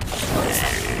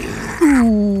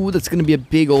 Ooh, that's gonna be a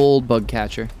big old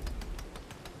Bugcatcher.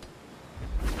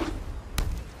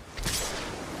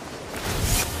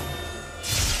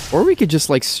 Or we could just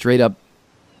like straight up.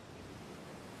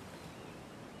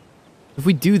 If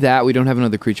we do that, we don't have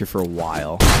another creature for a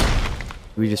while.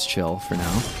 We just chill for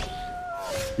now.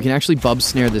 We can actually bub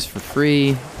snare this for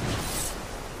free.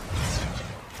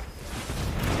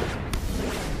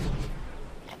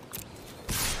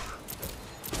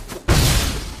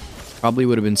 Probably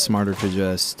would have been smarter to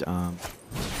just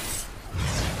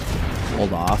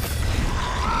hold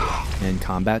off and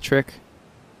combat trick.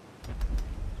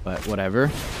 But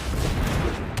whatever.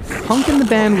 Punk in the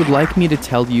band would like me to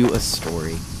tell you a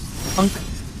story. Punk,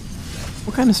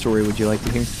 what kind of story would you like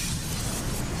to hear?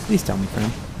 Please tell me,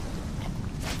 friend.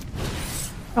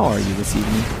 How are you this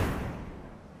evening?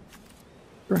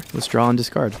 Sure, let's draw and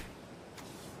discard.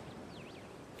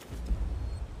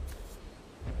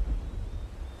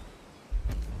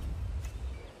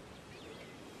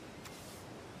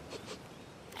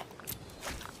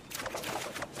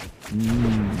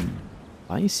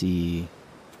 Spicy.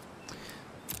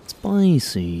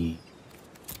 Spicy.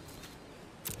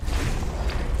 I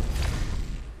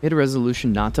had a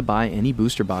resolution not to buy any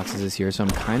booster boxes this year, so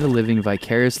I'm kind of living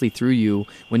vicariously through you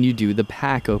when you do the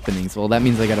pack openings. Well, that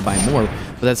means I gotta buy more,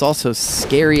 but that's also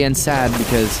scary and sad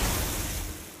because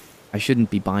I shouldn't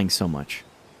be buying so much.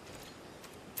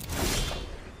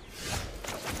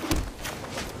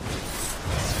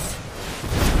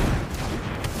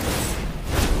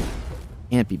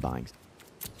 Can't be buying.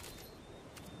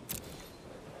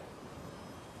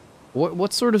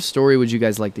 What sort of story would you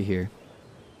guys like to hear?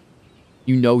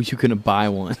 You know you're gonna buy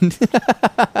one.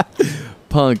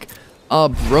 Punk. A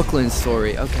Brooklyn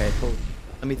story. Okay, hold on.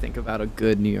 Let me think about a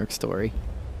good New York story.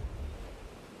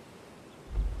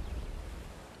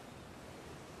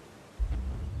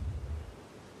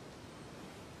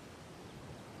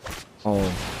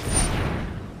 Oh.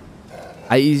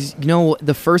 You know,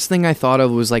 the first thing I thought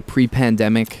of was like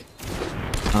pre-pandemic.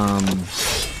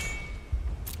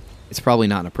 It's probably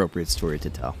not an appropriate story to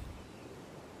tell.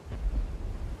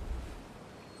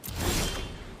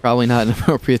 Probably not an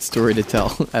appropriate story to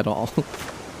tell at all.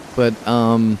 But,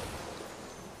 let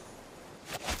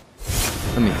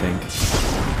me think.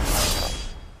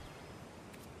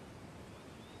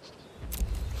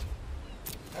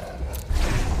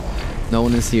 No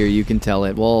one is here. You can tell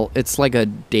it. Well, it's like a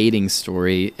dating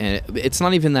story, and it's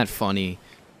not even that funny.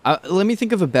 Let me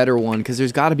think of a better one, because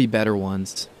there's got to be better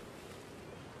ones.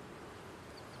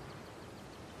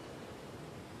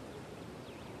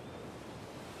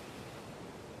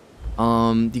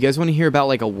 Do you guys want to hear about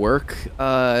like a work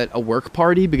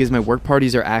party? Because my work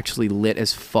parties are actually lit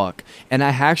as fuck, and I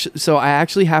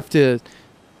actually have to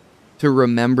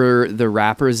remember the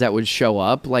rappers that would show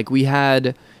up. Like we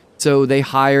had, so they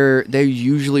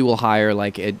usually will hire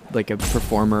like a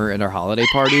performer at our holiday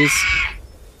parties.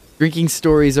 Drinking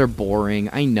stories are boring.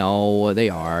 I know they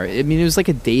are. I mean, it was like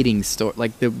a dating story.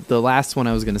 Like the last one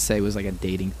I was gonna say was like a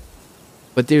dating,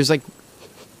 but there's like.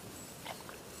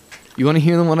 You want to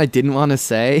hear the one I didn't want to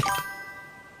say?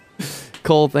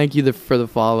 Cole, thank you for the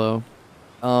follow.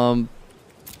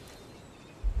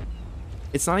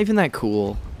 It's not even that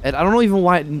cool. And I don't know even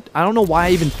why. I don't know why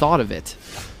I even thought of it.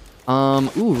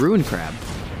 Ooh, ruin crab.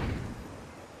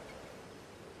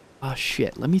 Oh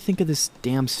shit! Let me think of this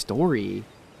damn story.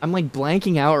 I'm like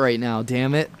blanking out right now.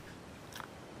 Damn it.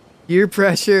 Peer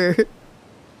pressure.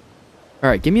 All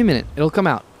right, give me a minute. It'll come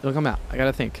out. It'll come out. I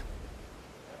gotta think.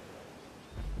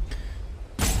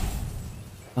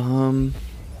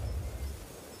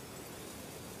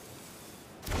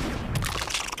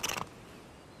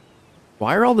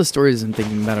 Why are all the stories I'm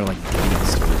thinking about are like dating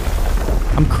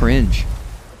stories? I'm cringe.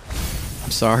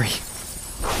 I'm sorry.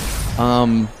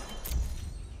 I'm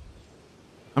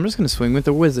just gonna swing with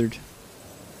the wizard.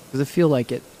 Because I feel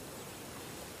like it.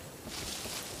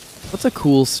 What's a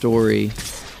cool story?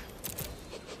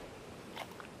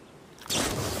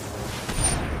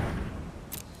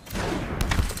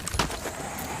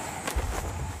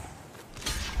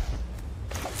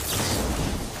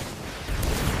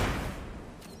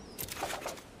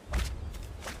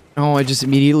 Oh, I just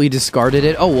immediately discarded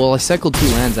it. Oh, well, I cycled 2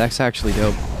 lands. That's actually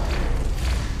dope.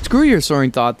 Screw your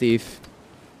Soaring Thought Thief.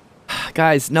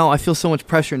 Guys, no, I feel so much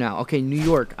pressure now. Okay, New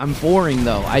York. I'm boring,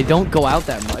 though. I don't go out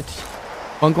that much.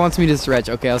 Funk wants me to stretch.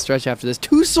 Okay, I'll stretch after this.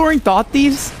 2 Soaring Thought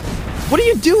Thieves? What are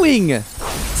you doing?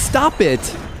 Stop it.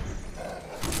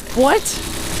 What?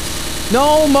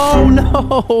 No, Mo,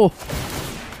 no.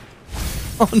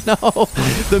 Oh, no.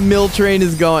 The mill train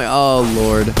is going. Oh,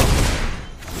 Lord.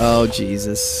 Oh,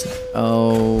 Jesus.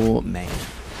 Oh, man.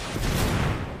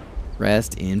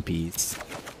 Rest in peace.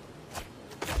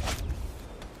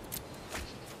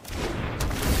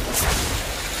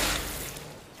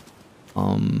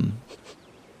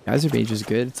 Geyser Mage is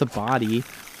good. It's a body.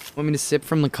 Want me to sip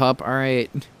from the cup? Alright.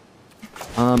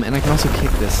 And I can also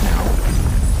kick this now.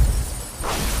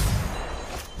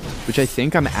 Which I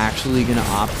think I'm actually gonna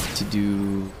opt to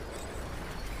do...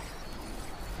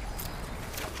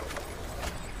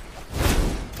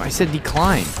 I said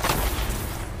decline.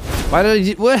 Why did I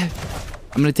do... What?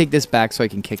 I'm gonna take this back so I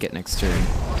can kick it next turn.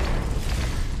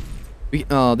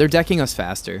 Oh, they're decking us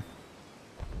faster.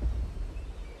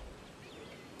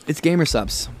 It's gamer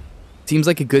subs. Seems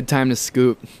like a good time to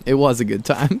scoop. It was a good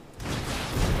time.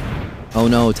 Oh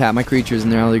no, tap my creatures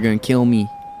and they're gonna kill me.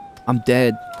 I'm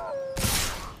dead.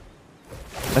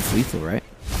 That's lethal, right?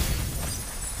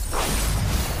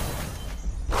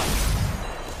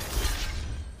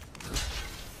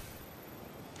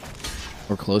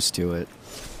 Or close to it.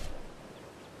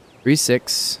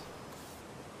 3/6.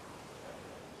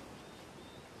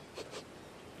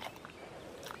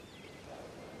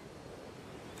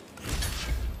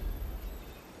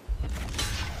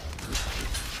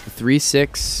 Three,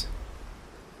 6,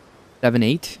 7,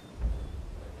 8.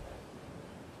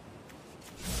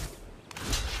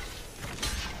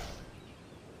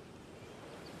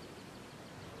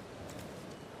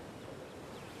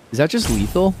 Is that just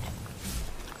lethal?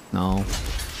 No.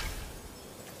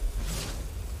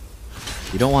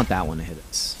 You don't want that one to hit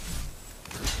us.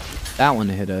 That one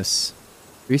to hit us.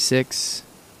 3, 6,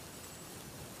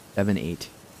 7, 8.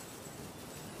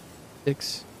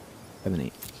 6, 7,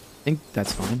 8. I think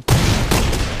that's fine.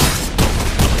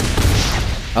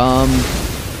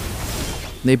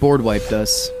 They board wiped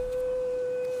us.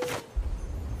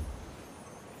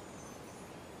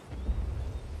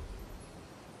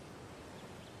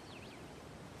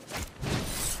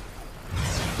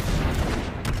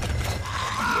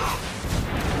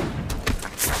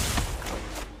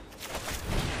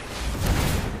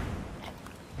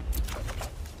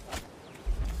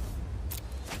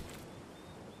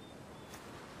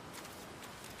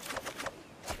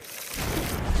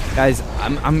 Guys,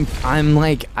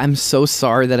 I'm so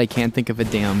sorry that I can't think of a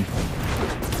damn.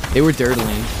 They were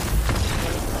dirtling.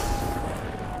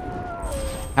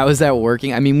 How is that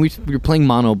working? I mean, we were playing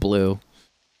mono blue.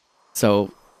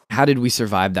 So, how did we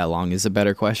survive that long is a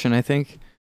better question, I think.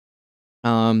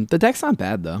 The deck's not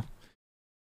bad though.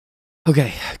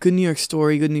 Okay, good New York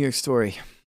story, good New York story.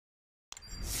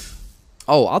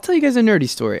 Oh, I'll tell you guys a nerdy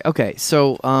story. Okay,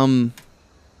 so,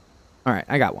 alright,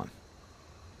 I got one.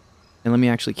 And let me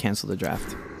actually cancel the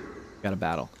draft. Got a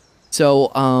battle.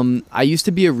 So, I used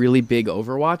to be a really big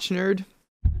Overwatch nerd.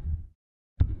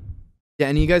 Yeah,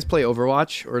 any of you guys play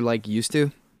Overwatch? Or, like, used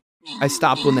to? I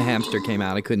stopped when the hamster came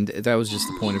out. I couldn't, that was just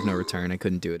the point of no return. I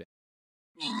couldn't do it.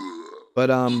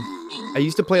 But, I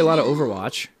used to play a lot of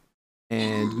Overwatch.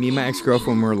 And me and my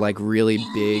ex-girlfriend were, like, really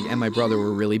big, and my brother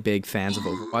were really big fans of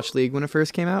Overwatch League when it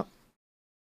first came out.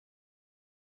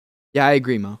 Yeah, I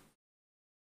agree, Mo.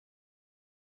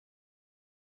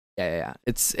 Yeah.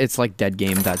 It's like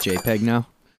deadgame.jpg now.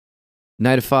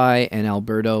 Nightify and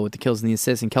Alberto with the kills and the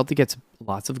assists, and Celtic gets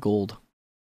lots of gold.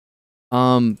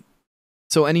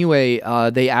 So anyway,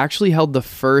 they actually held the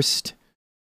first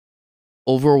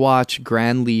Overwatch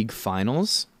Grand League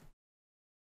Finals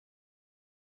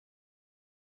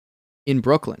in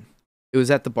Brooklyn. It was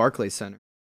at the Barclays Center.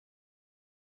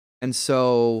 And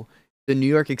so the New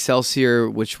York Excelsior,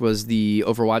 which was the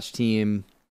Overwatch team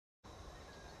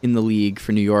in the league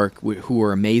for New York, who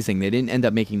were amazing. They didn't end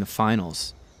up making the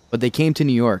finals, but they came to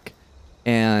New York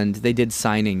and they did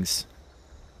signings.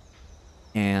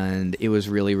 And it was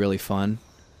really, really fun.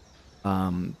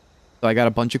 So I got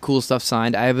a bunch of cool stuff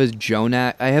signed. I have a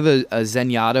Jonak. I have a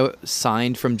Zenyatta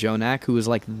signed from Jonak, who was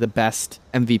like the best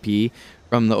MVP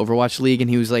from the Overwatch League, and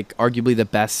he was like arguably the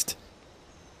best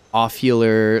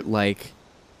off-healer, like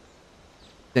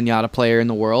Zenyatta player in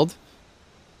the world.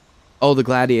 Oh, the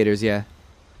Gladiators, yeah.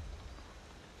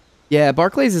 Yeah,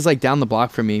 Barclays is like down the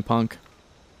block from me, punk.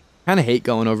 Kind of hate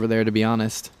going over there, to be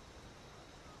honest.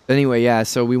 But anyway, yeah,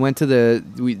 so we went to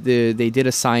they did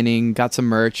a signing, got some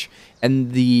merch,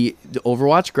 and the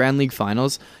Overwatch Grand League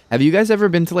Finals. Have you guys ever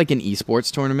been to like an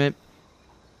esports tournament?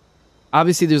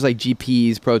 Obviously, there's like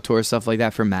GPs, Pro Tour, stuff like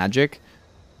that for Magic.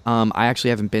 I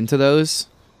actually haven't been to those,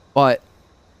 but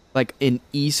like an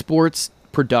esports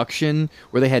production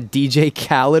where they had DJ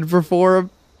Khaled perform.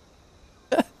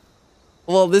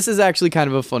 Well, this is actually kind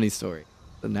of a funny story.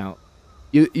 So now,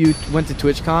 you went to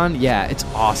TwitchCon? Yeah, it's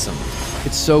awesome.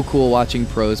 It's so cool watching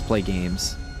pros play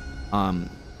games.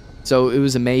 So it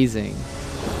was amazing.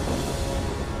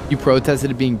 You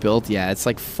protested it being built? Yeah, it's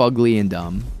like fugly and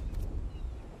dumb.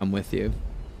 I'm with you.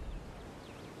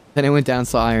 Then I went down,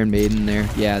 saw Iron Maiden there.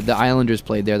 Yeah, the Islanders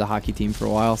played there, the hockey team, for a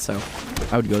while, so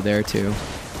I would go there too.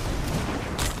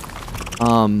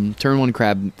 Turn 1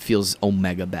 crab feels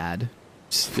omega bad.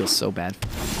 Just feels so bad.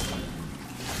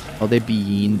 Oh, they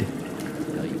beamed.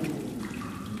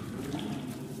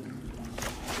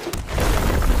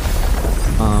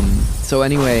 So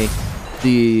anyway,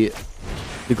 the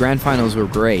grand finals were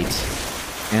great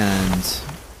and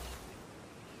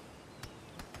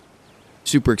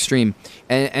super extreme.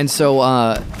 And so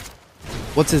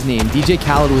what's his name? DJ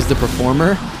Khaled was the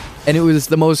performer, and it was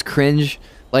the most cringe,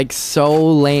 like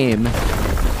so lame.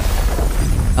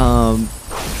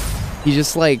 He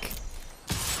just like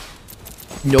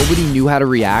nobody knew how to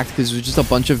react because it was just a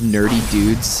bunch of nerdy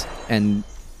dudes and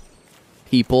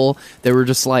people that were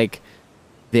just like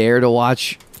there to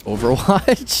watch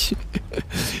Overwatch.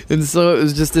 And so it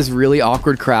was just this really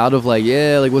awkward crowd of like,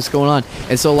 yeah, like what's going on?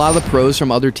 And so a lot of the pros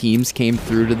from other teams came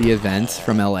through to the event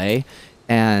from LA,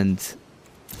 and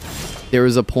there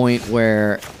was a point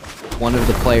where one of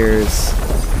the players,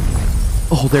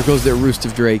 oh, there goes their roost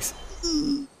of drakes.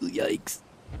 Ooh, yikes.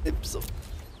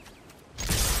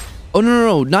 Oh,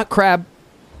 no, not crab.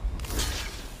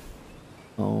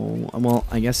 Oh, well,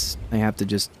 I guess I have to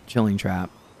just chilling trap.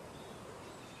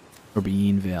 Or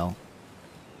Beanville.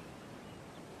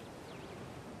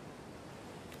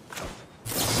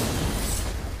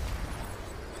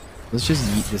 Let's just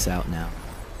yeet this out now.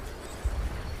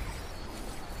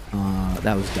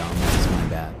 That was dumb. That was my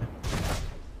bad.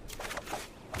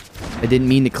 I didn't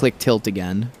mean to click tilt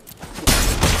again.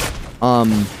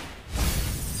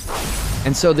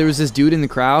 And so there was this dude in the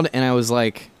crowd, and I was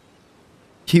like,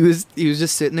 he was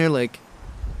just sitting there like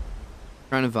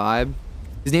trying to vibe.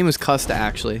 His name was Custa,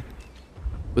 actually,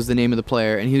 was the name of the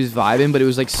player, and he was vibing, but it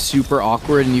was like super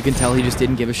awkward, and you can tell he just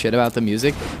didn't give a shit about the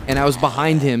music. And I was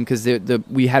behind him because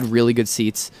we had really good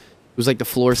seats. It was like the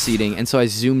floor seating, and so I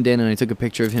zoomed in and I took a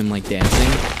picture of him like dancing,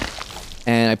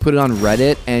 and I put it on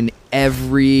Reddit, and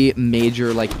every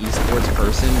major like esports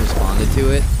person responded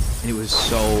to it, and it was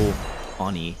so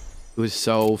funny. It was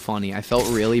so funny. I felt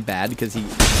really bad because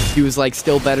he was like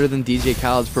still better than DJ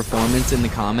Khaled's performance in the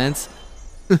comments.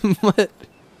 but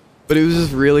it was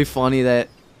just really funny that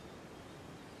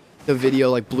the video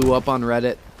like blew up on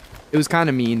Reddit. It was kind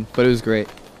of mean, but it was great.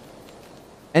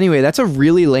 Anyway, that's a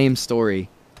really lame story.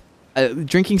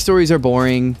 Drinking stories are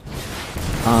boring.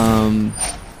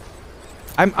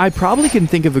 I probably can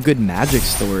think of a good magic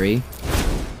story.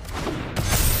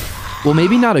 Well,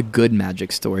 maybe not a good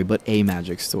magic story, but a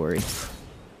magic story.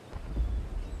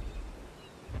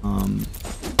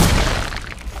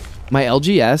 My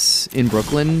LGS in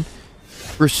Brooklyn,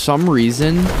 for some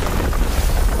reason,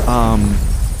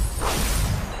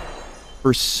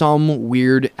 for some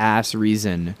weird ass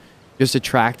reason, just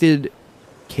attracted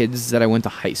kids that I went to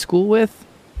high school with.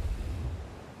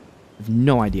 I have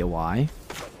no idea why.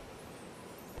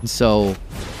 And so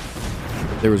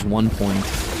there was one point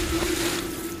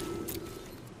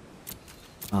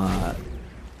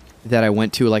that I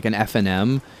went to like an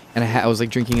F&M, and I was like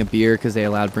drinking a beer because they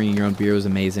allowed bringing your own beer. It was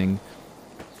amazing.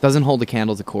 Doesn't hold a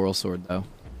candle to Coral Sword though.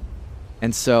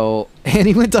 And so, and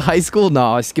he went to high school?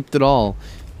 No, I skipped it all.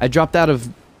 I dropped out of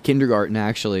kindergarten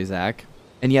actually, Zach.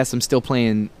 And yes, I'm still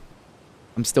playing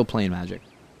Magic.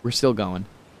 We're still going.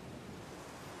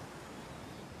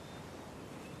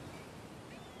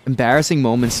 Embarrassing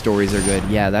moment stories are good.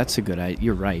 Yeah, that's a good idea.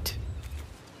 You're right.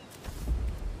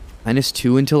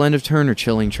 -2 until end of turn or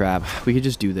Chilling Trap. We could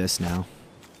just do this now.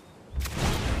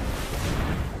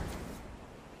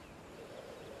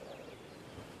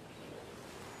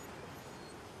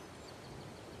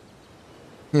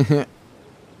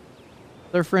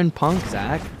 Their friend Punk,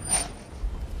 Zach.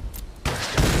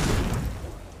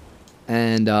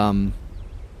 And,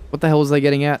 what the hell was I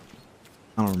getting at?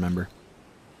 I don't remember.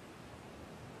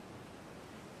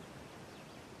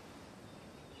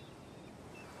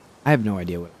 I have no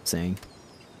idea what I'm saying.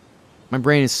 My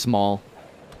brain is small.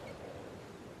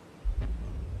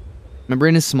 My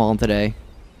brain is small today.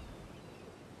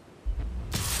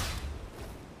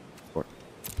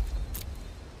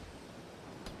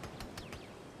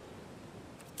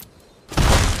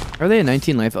 Are they a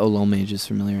 19 life? Oh, Lone Mage is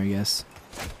familiar, I guess.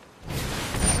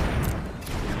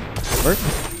 Or,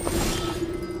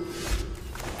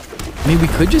 I mean, we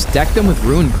could just deck them with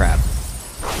Ruin Crab.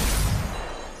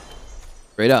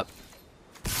 Straight up.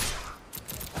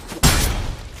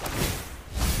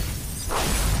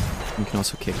 We can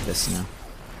also kick this now.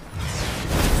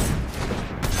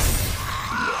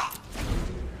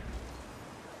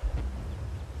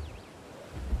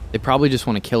 They probably just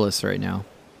want to kill us right now,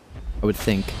 I would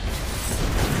think.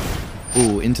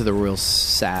 Ooh, Into the Royal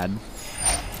sad.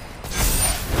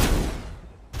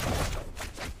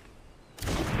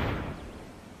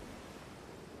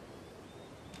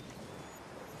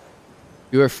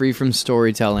 You are free from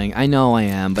storytelling. I know I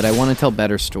am, but I want to tell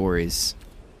better stories.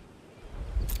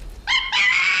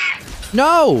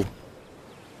 No!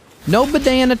 No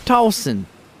banana tossing.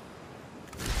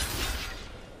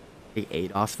 They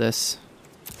ate off this.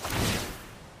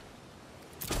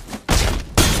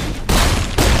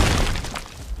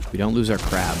 We don't lose our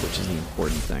crab, which is the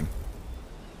important thing.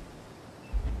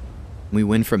 We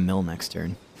win from mill next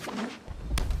turn.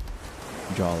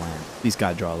 Draw a land. Please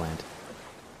God, draw a land.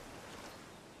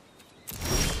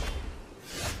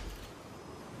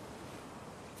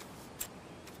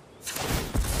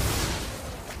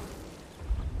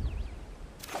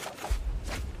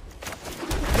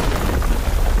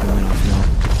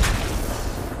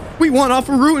 We won off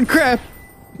a Ruin Crab!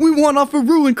 We won off a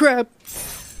Ruin Crab!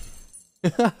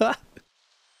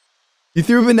 You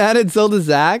threw a banana and sold to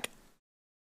Zach?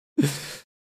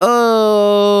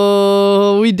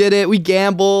 Oh, we did it. We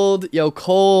gambled. Yo,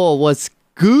 Cole, what's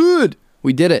good?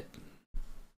 We did it.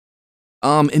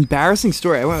 Embarrassing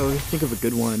story. I want to think of a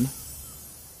good one.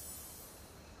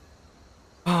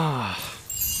 Ah,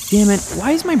 damn it.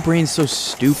 Why is my brain so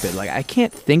stupid? Like, I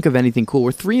can't think of anything cool.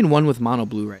 We're 3-1 with mono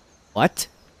blue right now. What?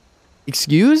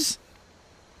 Excuse?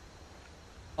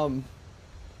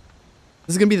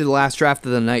 This is gonna be the last draft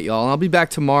of the night, y'all. I'll be back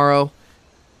tomorrow.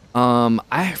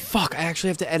 I actually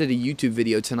have to edit a YouTube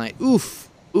video tonight. Oof,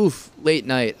 late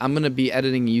night. I'm gonna be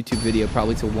editing a YouTube video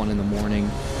probably till 1 in the morning,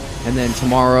 and then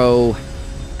tomorrow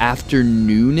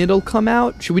afternoon it'll come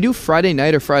out. Should we do Friday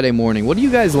night or Friday morning? What do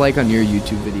you guys like on your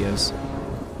YouTube videos?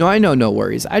 No, I know, no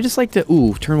worries. I just like to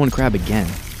turn 1 crab again.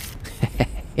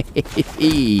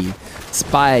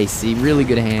 Spicy, really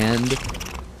good hand.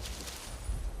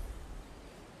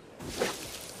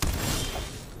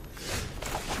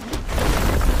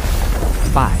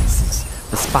 Spices,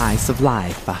 the spice of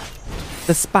life,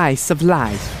 the spice of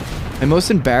life. My most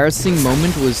embarrassing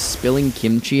moment was spilling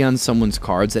kimchi on someone's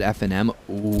cards at F&M.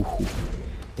 Ooh,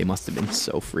 they must have been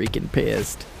so freaking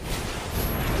pissed.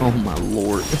 Oh my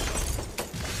lord.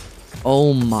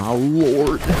 Oh my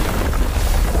lord.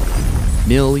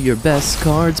 Mill your best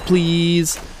cards,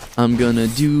 please. I'm gonna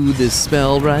do this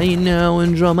spell right now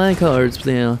and draw my cards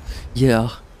down. Yeah.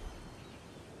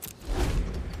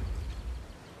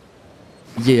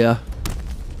 Yeah.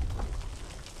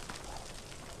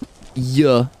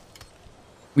 Yeah.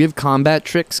 We have combat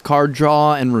tricks, card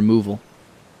draw, and removal.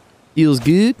 Feels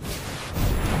good.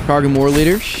 Target more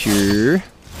later. Sure.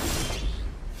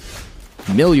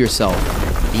 Mill yourself.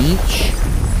 Beach.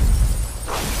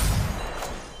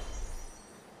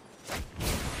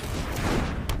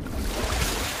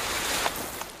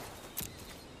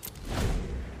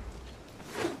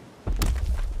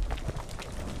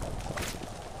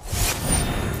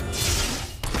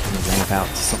 Ramp out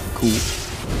to something cool.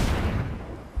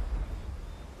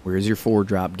 Where's your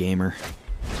 4-drop, gamer?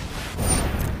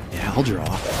 Yeah, I'll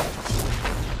draw.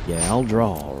 Yeah, I'll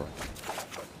draw.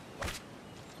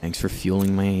 Thanks for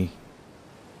fueling my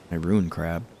ruin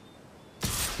crab.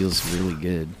 Feels really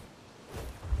good.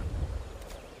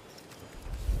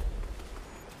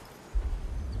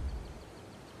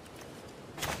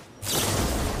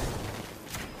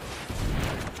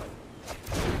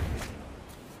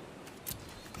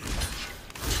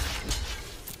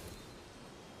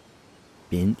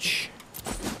 Bench.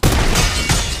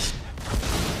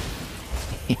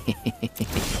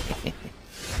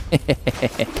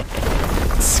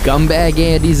 Scumbag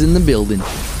Andy's in the building.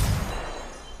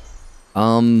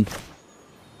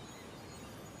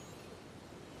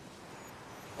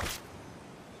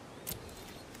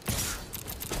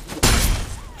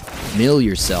 Mill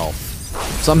yourself.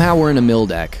 Somehow we're in a mill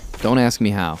deck. Don't ask me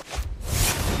how.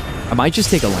 I might just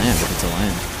take a land if it's a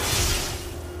land.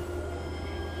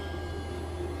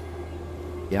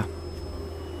 Yeah.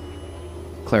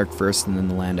 Cleric first and then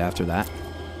the land after that.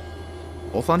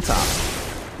 Both on top.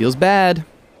 Feels bad.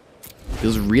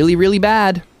 Feels really, really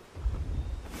bad.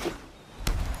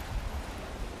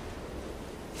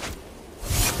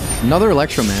 Another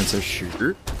Electromancer,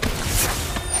 sure.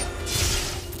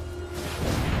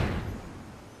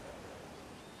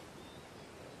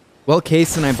 Well,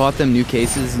 case, and I bought them new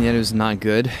cases, and yet it was not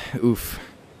good. Oof.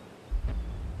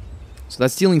 So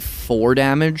that's dealing 4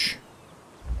 damage.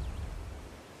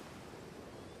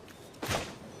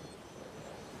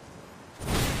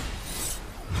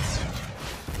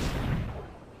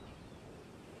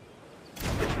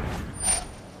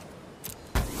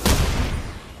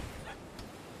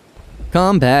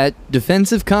 Combat.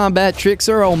 Defensive combat tricks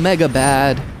are omega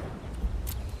bad.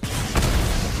 Go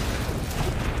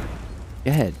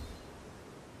ahead.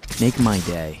 Make my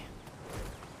day.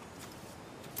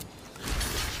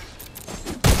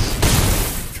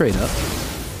 Trade up.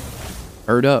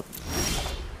 Bird up.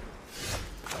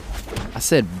 I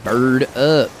said bird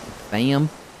up, fam.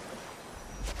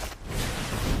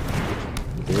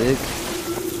 Dick.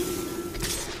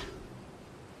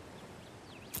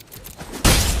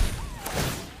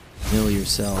 Mill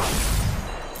yourself.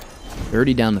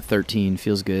 30 down to 13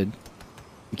 feels good.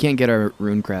 We can't get our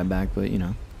rune crab back, but you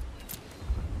know.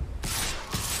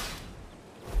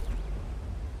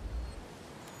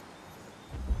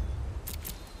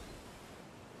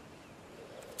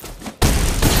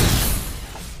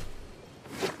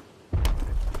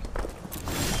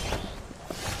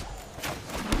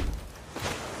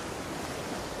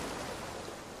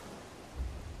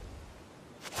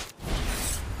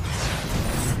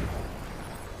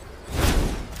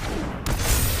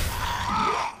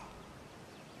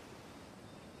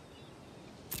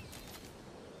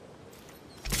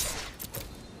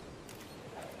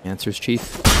 Answers,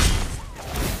 Chief.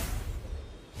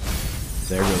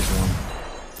 There goes one.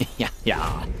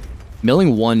 Yeah.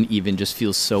 Milling 1 even just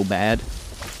feels so bad.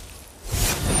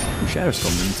 Shadow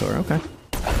Skull Minotaur, okay.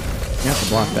 You have to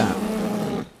block that.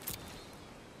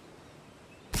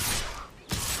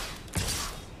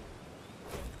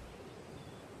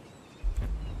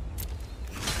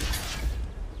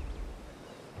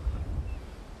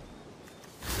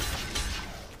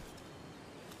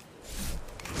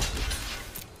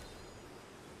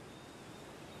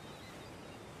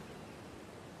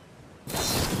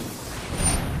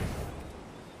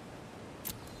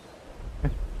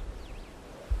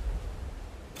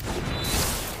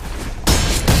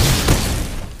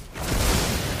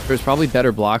 There's probably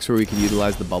better blocks where we could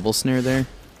utilize the bubble snare there.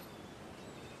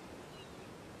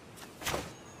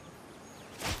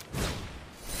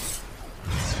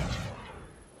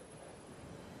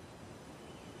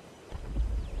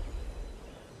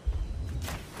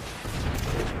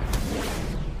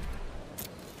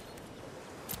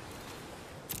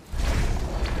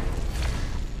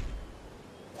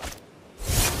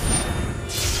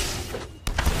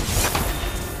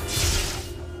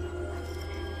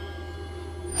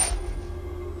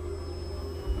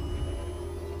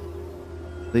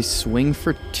 They swing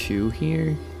for 2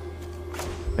 here.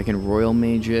 I can Royal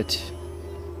Mage it.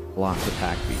 Block the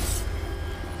pack beast.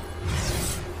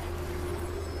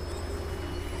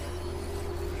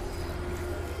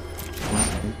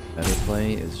 Better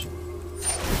play is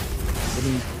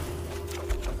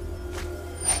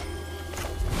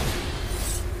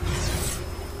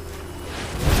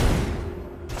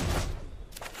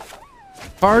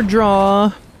card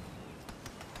draw.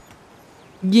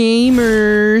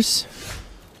 Gamers.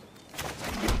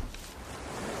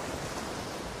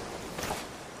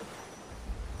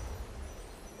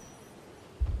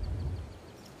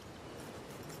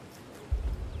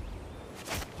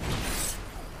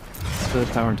 The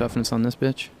power and toughness on this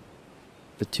bitch.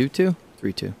 The 2-2?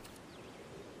 3-2.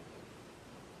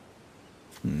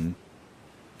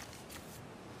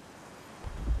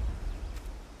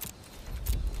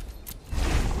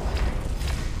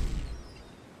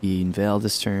 Veil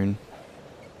this turn.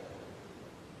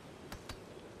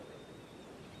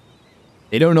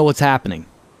 They don't know what's happening.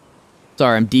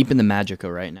 Sorry, I'm deep in the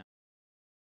Magica right now.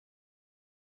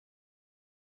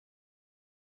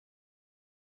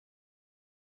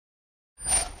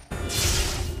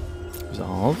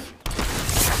 Resolve.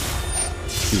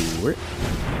 Sure.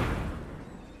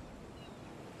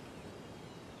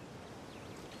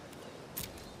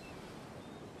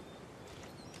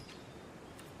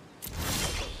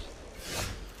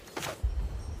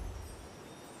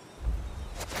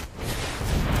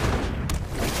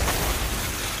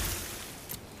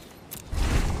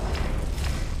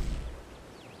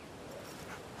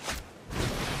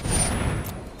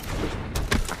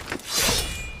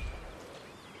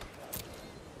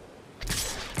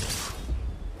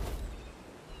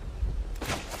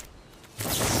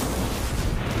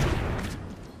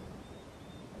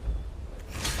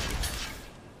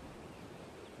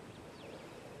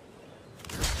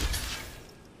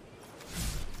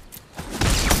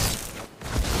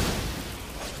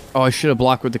 Oh, I should have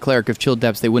blocked with the Cleric of Chill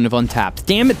Depths. They wouldn't have untapped.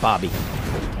 Damn it, Bobby.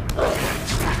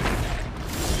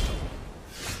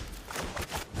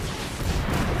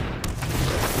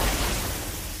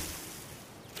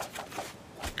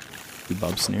 Two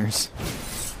Bub Snares.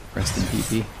 Rest in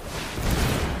PP.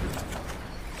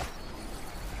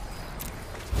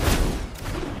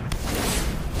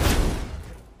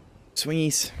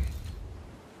 Swingies.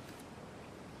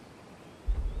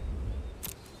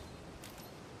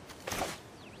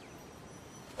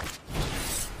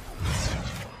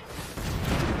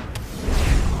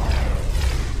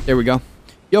 There we go.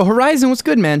 Yo, Horizon, what's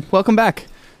good, man? Welcome back.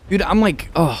 Dude, I'm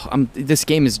like, this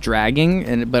game is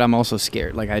dragging, but I'm also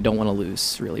scared. Like, I don't want to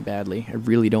lose really badly. I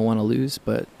really don't want to lose,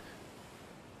 but,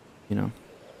 you know,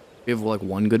 we have, like,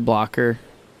 one good blocker.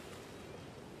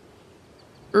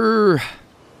 Okay,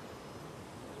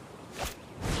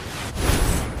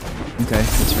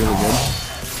 that's really good.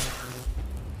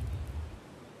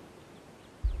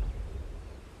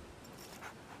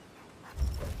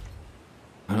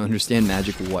 I don't understand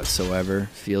Magic whatsoever.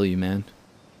 Feel you, man.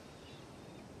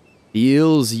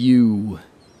 Feels you.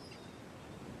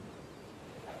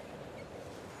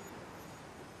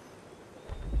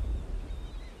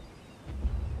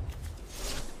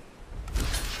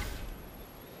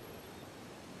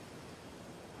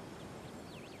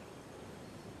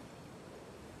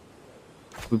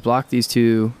 We block these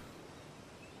two.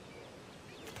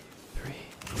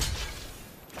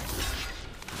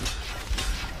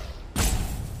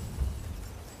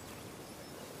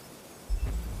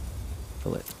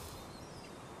 Kill it.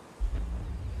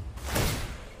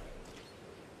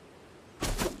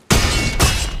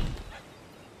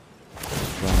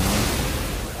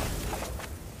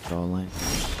 Draw line.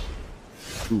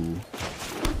 Ooh.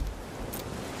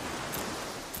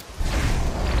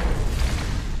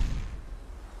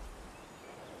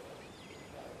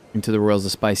 Into the Royals,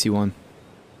 the spicy one.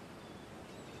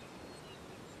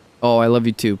 Oh, I love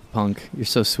you too, Punk. You're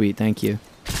so sweet. Thank you.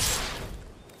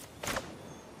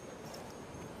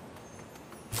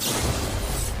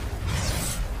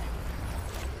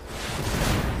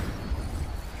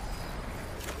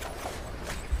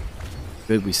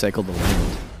 Good, we cycled the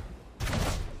land.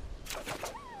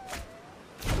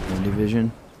 Land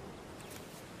division.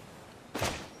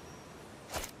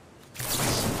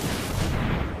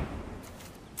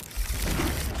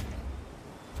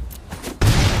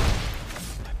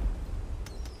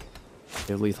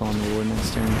 They're lethal on the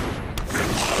Ordnance turn.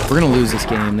 We're gonna lose this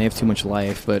game. They have too much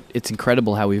life, but it's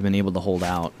incredible how we've been able to hold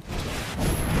out.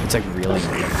 It's like really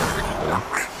incredible.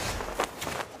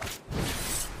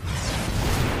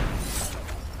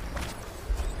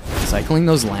 Cycling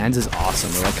those lands is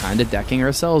awesome. We're like kind of decking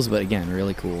ourselves, but again,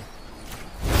 really cool.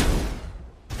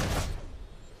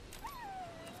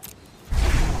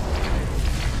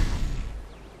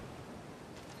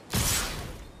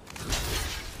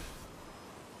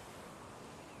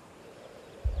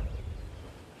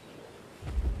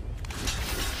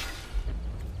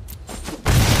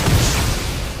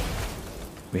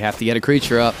 We have to get a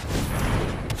creature up.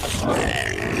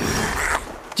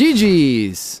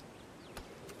 GG's.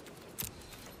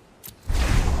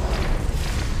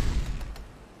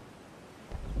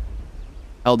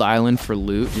 Held Island for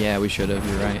loot. Yeah, we should have.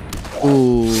 You're right.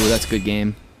 Ooh, that's a good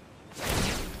game.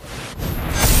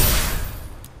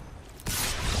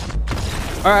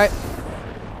 All right.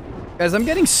 Guys, I'm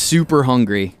getting super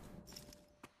hungry.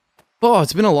 Oh,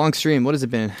 it's been a long stream. What has it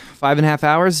been? 5.5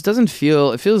 hours? It doesn't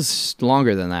feel... It feels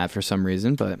longer than that for some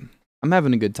reason, but I'm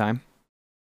having a good time.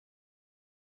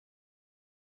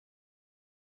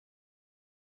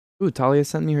 Ooh, Talia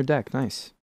sent me her deck.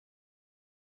 Nice.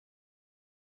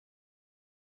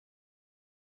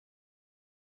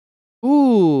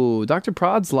 Ooh, Dr.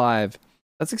 Prod's live.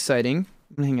 That's exciting.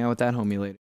 I'm gonna hang out with that homie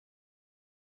later.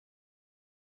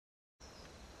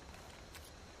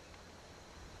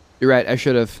 You're right, I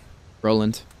should have.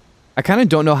 Roland. I kind of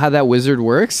don't know how that wizard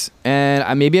works,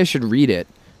 and maybe I should read it.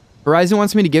 Horizon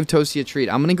wants me to give Toasty a treat.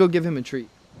 I'm gonna go give him a treat.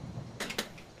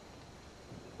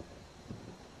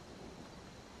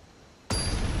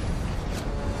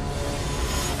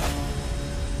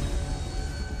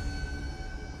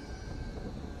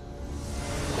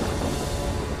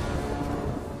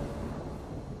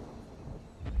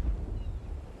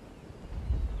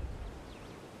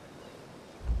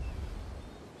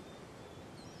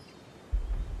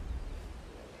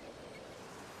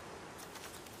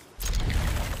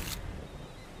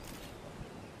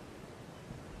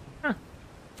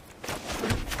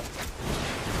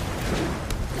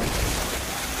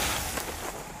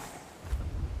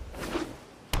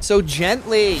 So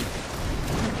gently.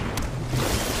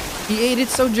 He ate it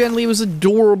so gently, it was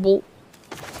adorable.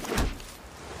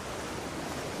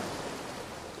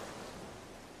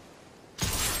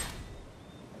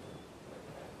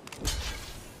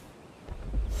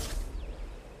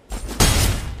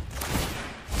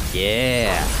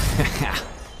 Yeah.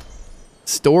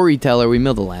 Storyteller, we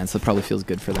mill the land, so it probably feels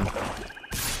good for them. Good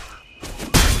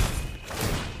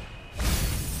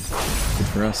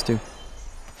for us too.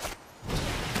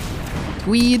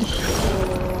 Tweed.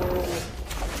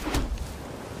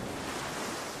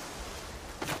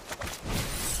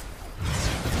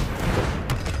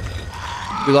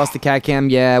 We lost the cat cam.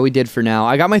 Yeah, we did for now.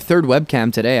 I got my 3rd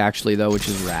webcam today, actually, though, which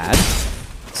is rad.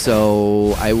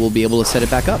 So I will be able to set it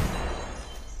back up.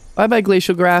 Bye-bye,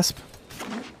 Glacial Grasp.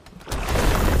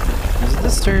 Is it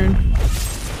this turn?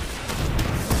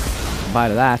 Bye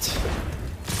to that.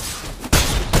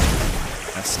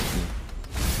 That's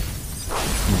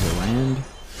land.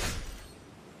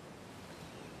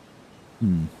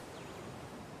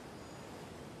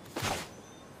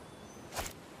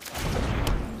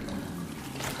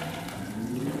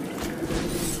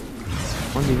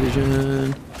 One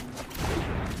division.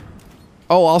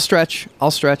 Oh, I'll stretch.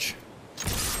 I'll stretch.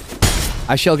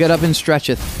 I shall get up and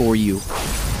stretcheth for you.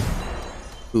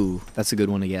 Ooh, that's a good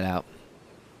one to get out.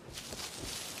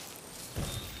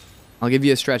 I'll give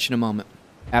you a stretch in a moment.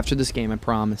 After this game, I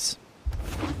promise.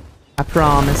 I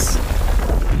promise.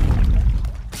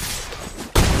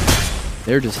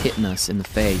 They're just hitting us in the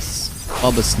face.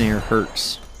 Bubba Snare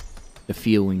hurts the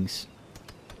feelings.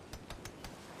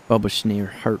 Bubba Snare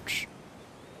hurts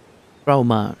so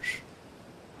much.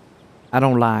 I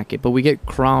don't like it, but we get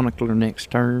Chronicler next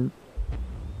turn.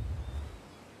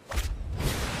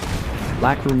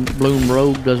 Black Bloom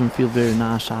Rogue doesn't feel very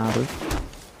nice either.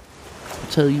 I'll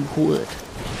tell you what.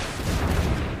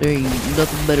 There ain't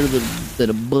nothing better than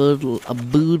a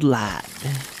Bud Light.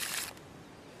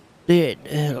 There ain't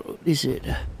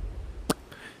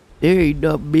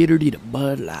nothing better than a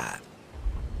Bud Light.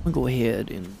 I'm gonna go ahead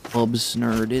and Bub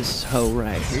Snare this hoe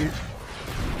right here.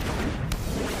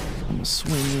 I'm gonna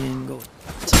swing in and go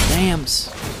to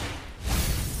dams.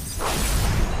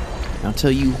 I'll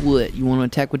tell you what, you wanna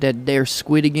attack with that there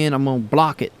squid again? I'm gonna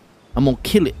block it. I'm gonna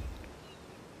kill it.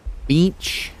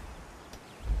 Beach.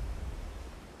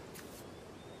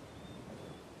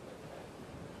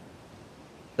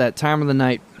 That time of the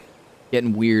night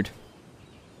getting weird.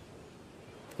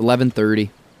 11:30.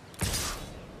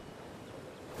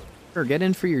 Sure, get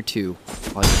in for your 2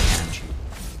 while you can.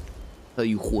 Tell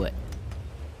you what.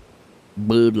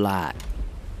 Bud Light.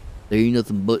 There ain't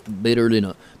nothing but better than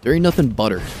a... There ain't nothing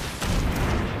butter.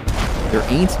 There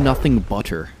ain't nothing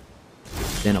butter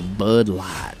than a Bud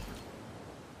Light.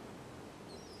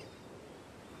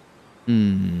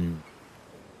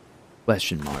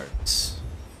 Question marks.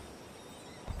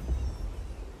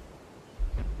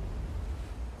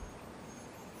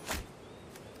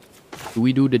 Do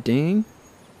we do the ding?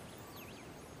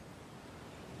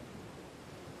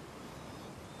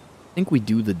 I think we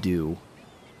do the do.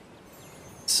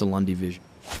 Salundi Vision.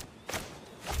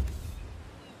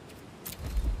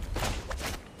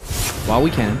 while we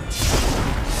can.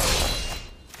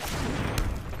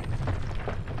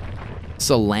 It's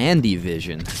a landy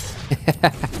vision.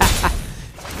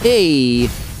 Hey!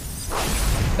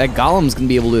 That golem's gonna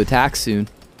be able to attack soon.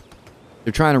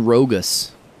 They're trying to rogue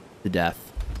us to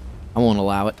death. I won't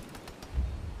allow it.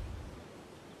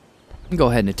 I can go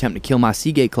ahead and attempt to kill my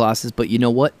Seagate Colossus, but you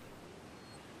know what?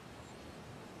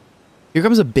 Here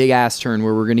comes a big-ass turn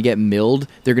where we're gonna get milled.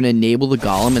 They're gonna enable the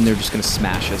golem, and they're just gonna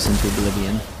smash us into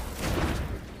oblivion.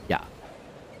 Yeah.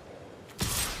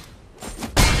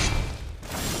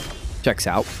 Checks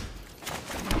out.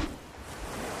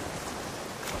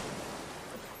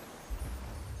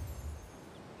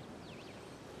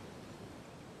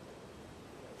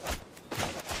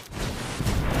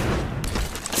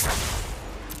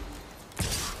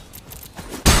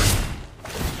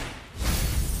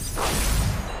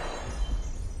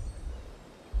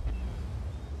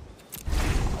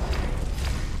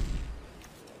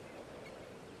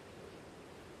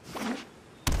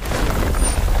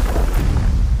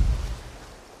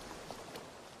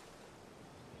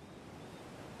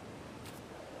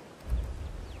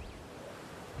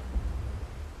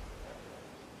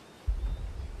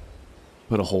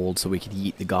 Put a hold so we could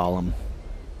eat the golem.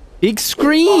 Big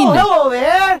screen! Oh, hello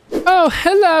there! Oh,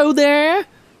 hello there!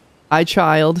 Hi,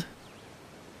 child.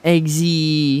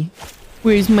 Eggsy.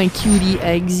 Where's my cutie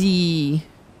Eggsy?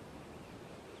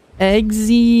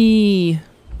 Eggsy.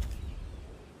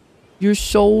 You're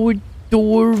so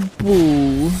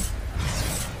adorable.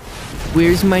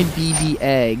 Where's my BB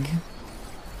egg?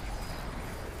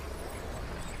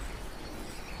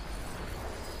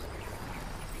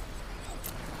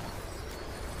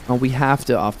 Oh, we have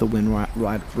to off the win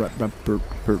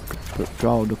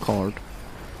draw the card.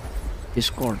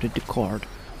 Discarded the card.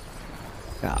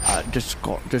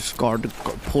 Discard the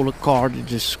card. Pull a card and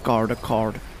discard a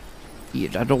card.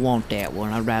 Yeah, I don't want that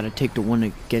one. I'd rather take the one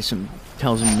that gets him,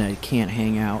 tells him that he can't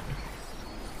hang out.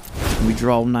 We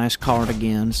draw a nice card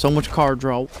again. So much card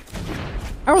draw.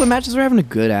 Oh, the matches are having a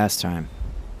good ass time.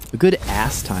 A good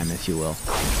ass time, if you will.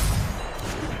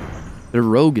 The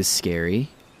rogue is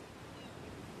scary.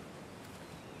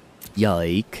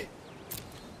 Yike.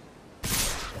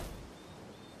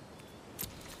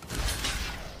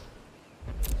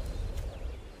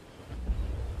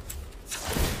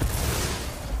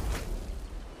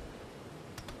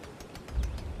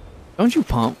 Don't you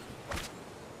pump?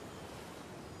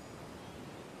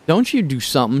 Don't you do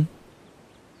something?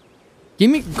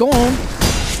 Give me, go on.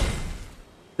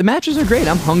 The matches are great.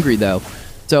 I'm hungry though.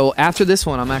 So after this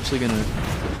one, I'm actually gonna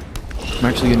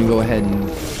go ahead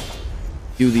and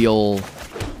do the old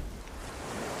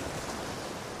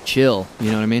chill,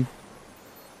 you know what I mean?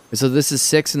 So this is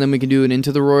 6, and then we can do an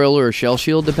Into the Royal or a Shell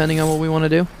Shield, depending on what we want to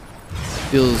do.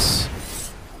 Feels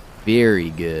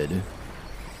very good.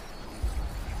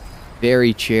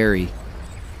 Very cherry.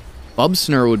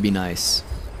 Bubsnur would be nice.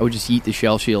 I would just eat the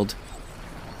Shell Shield.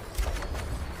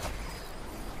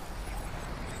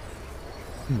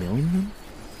 Milling them?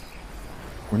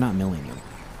 We're not milling them.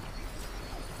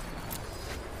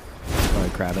 Sorry,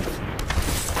 Krabbith.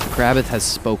 Krabbith has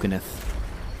spokeneth.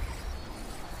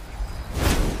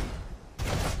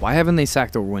 Why haven't they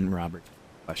sacked the Wind Robber?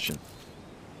 Question.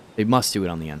 They must do it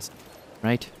on the end,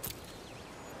 right?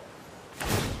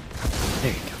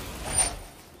 There you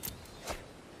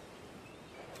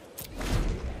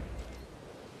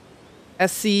go.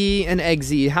 SC and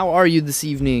Eggsy, how are you this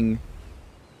evening?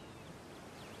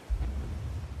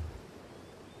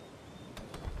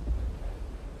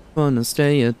 Gonna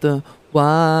stay at the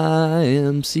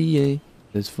YMCA.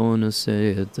 It's fun to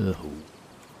stay at the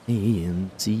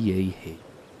YMCA. Hey.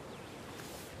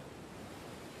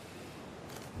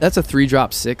 That's a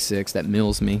 3-drop 6/6 that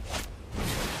mills me.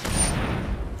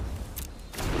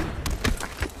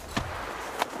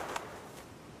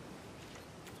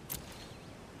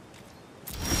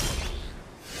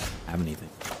 Have anything?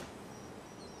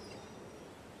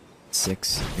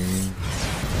 6 here.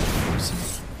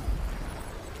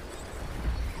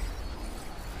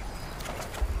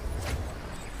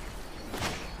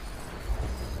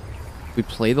 We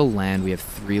play the land, we have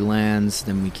 3 lands,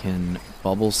 then we can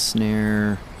Bubble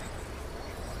Snare,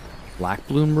 Black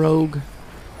Bloom Rogue.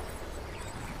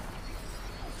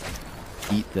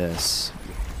 Eat this.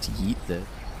 Eat this.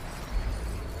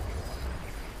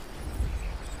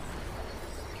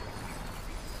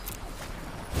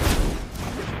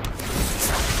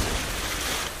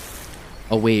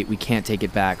 Oh wait, we can't take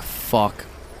it back. Fuck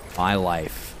my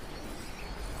life.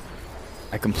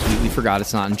 I completely forgot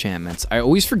it's not enchantments. I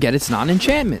always forget it's not an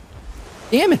enchantment.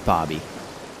 Damn it, Bobby.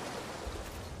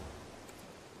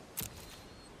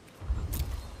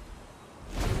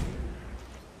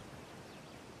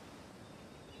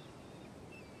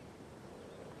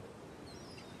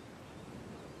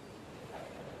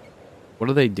 What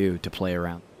do they do to play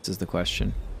around? This is the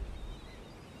question.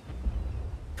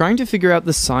 Trying to figure out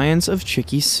the science of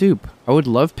chicky soup. I would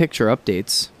love picture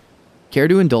updates. Care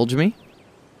to indulge me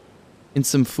in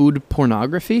some food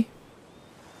pornography?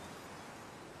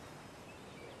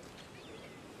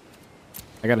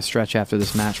 I gotta stretch after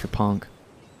this match for Punk.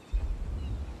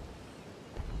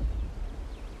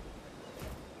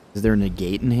 Is there a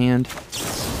negate in hand?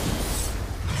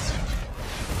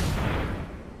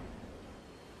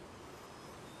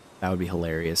 That would be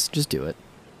hilarious. Just do it.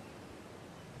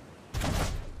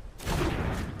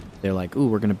 They're like, ooh,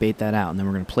 we're going to bait that out, and then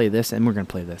we're going to play this, and we're going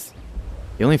to play this.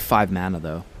 They only have 5 mana,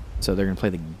 though. So they're going to play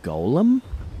the Golem?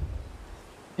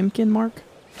 Chimkin, Mark?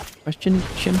 Question,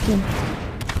 Chimkin?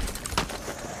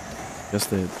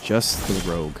 Just the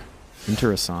Rogue.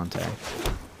 Interessante.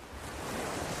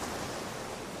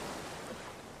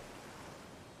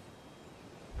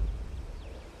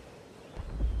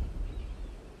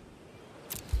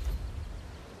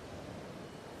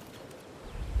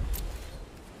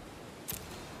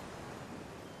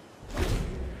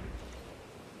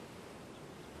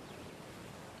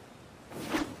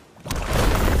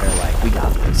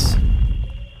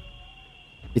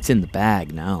 It's in the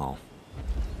bag now.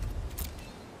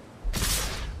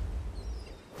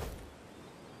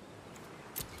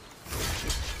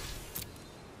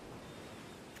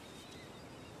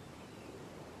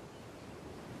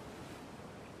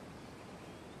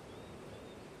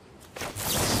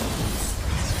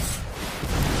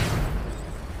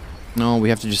 No, we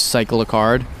have to just cycle a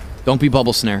card. Don't be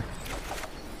Bubble Snare.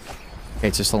 Okay,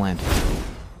 it's just a land.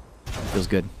 Feels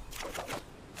good.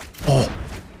 Oh!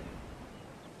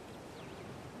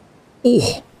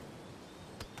 Oh!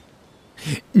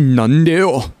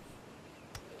 Nandeo.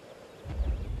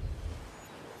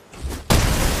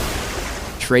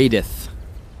 Tradeth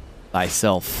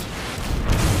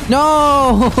thyself.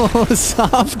 No!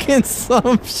 Soft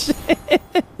consumption!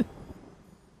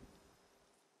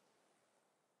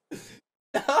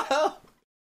 No!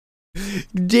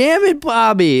 Damn it,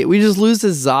 Bobby! We just lose to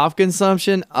Zoff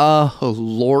consumption? Oh,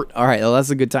 Lord. Alright, well,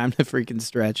 that's a good time to freaking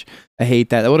stretch. I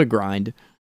hate that. What a grind.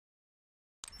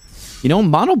 You know,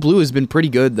 Mono Blue has been pretty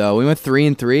good, though. We went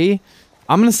 3-3.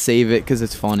 I'm going to save it because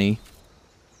it's funny.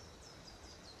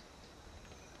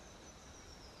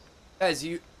 Guys,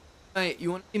 you want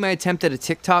to see my attempt at a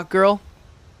TikTok girl?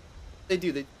 They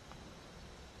do. That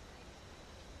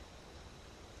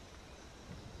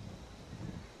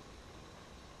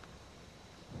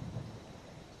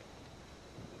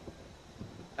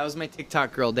was my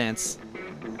TikTok girl dance.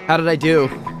 How did I do?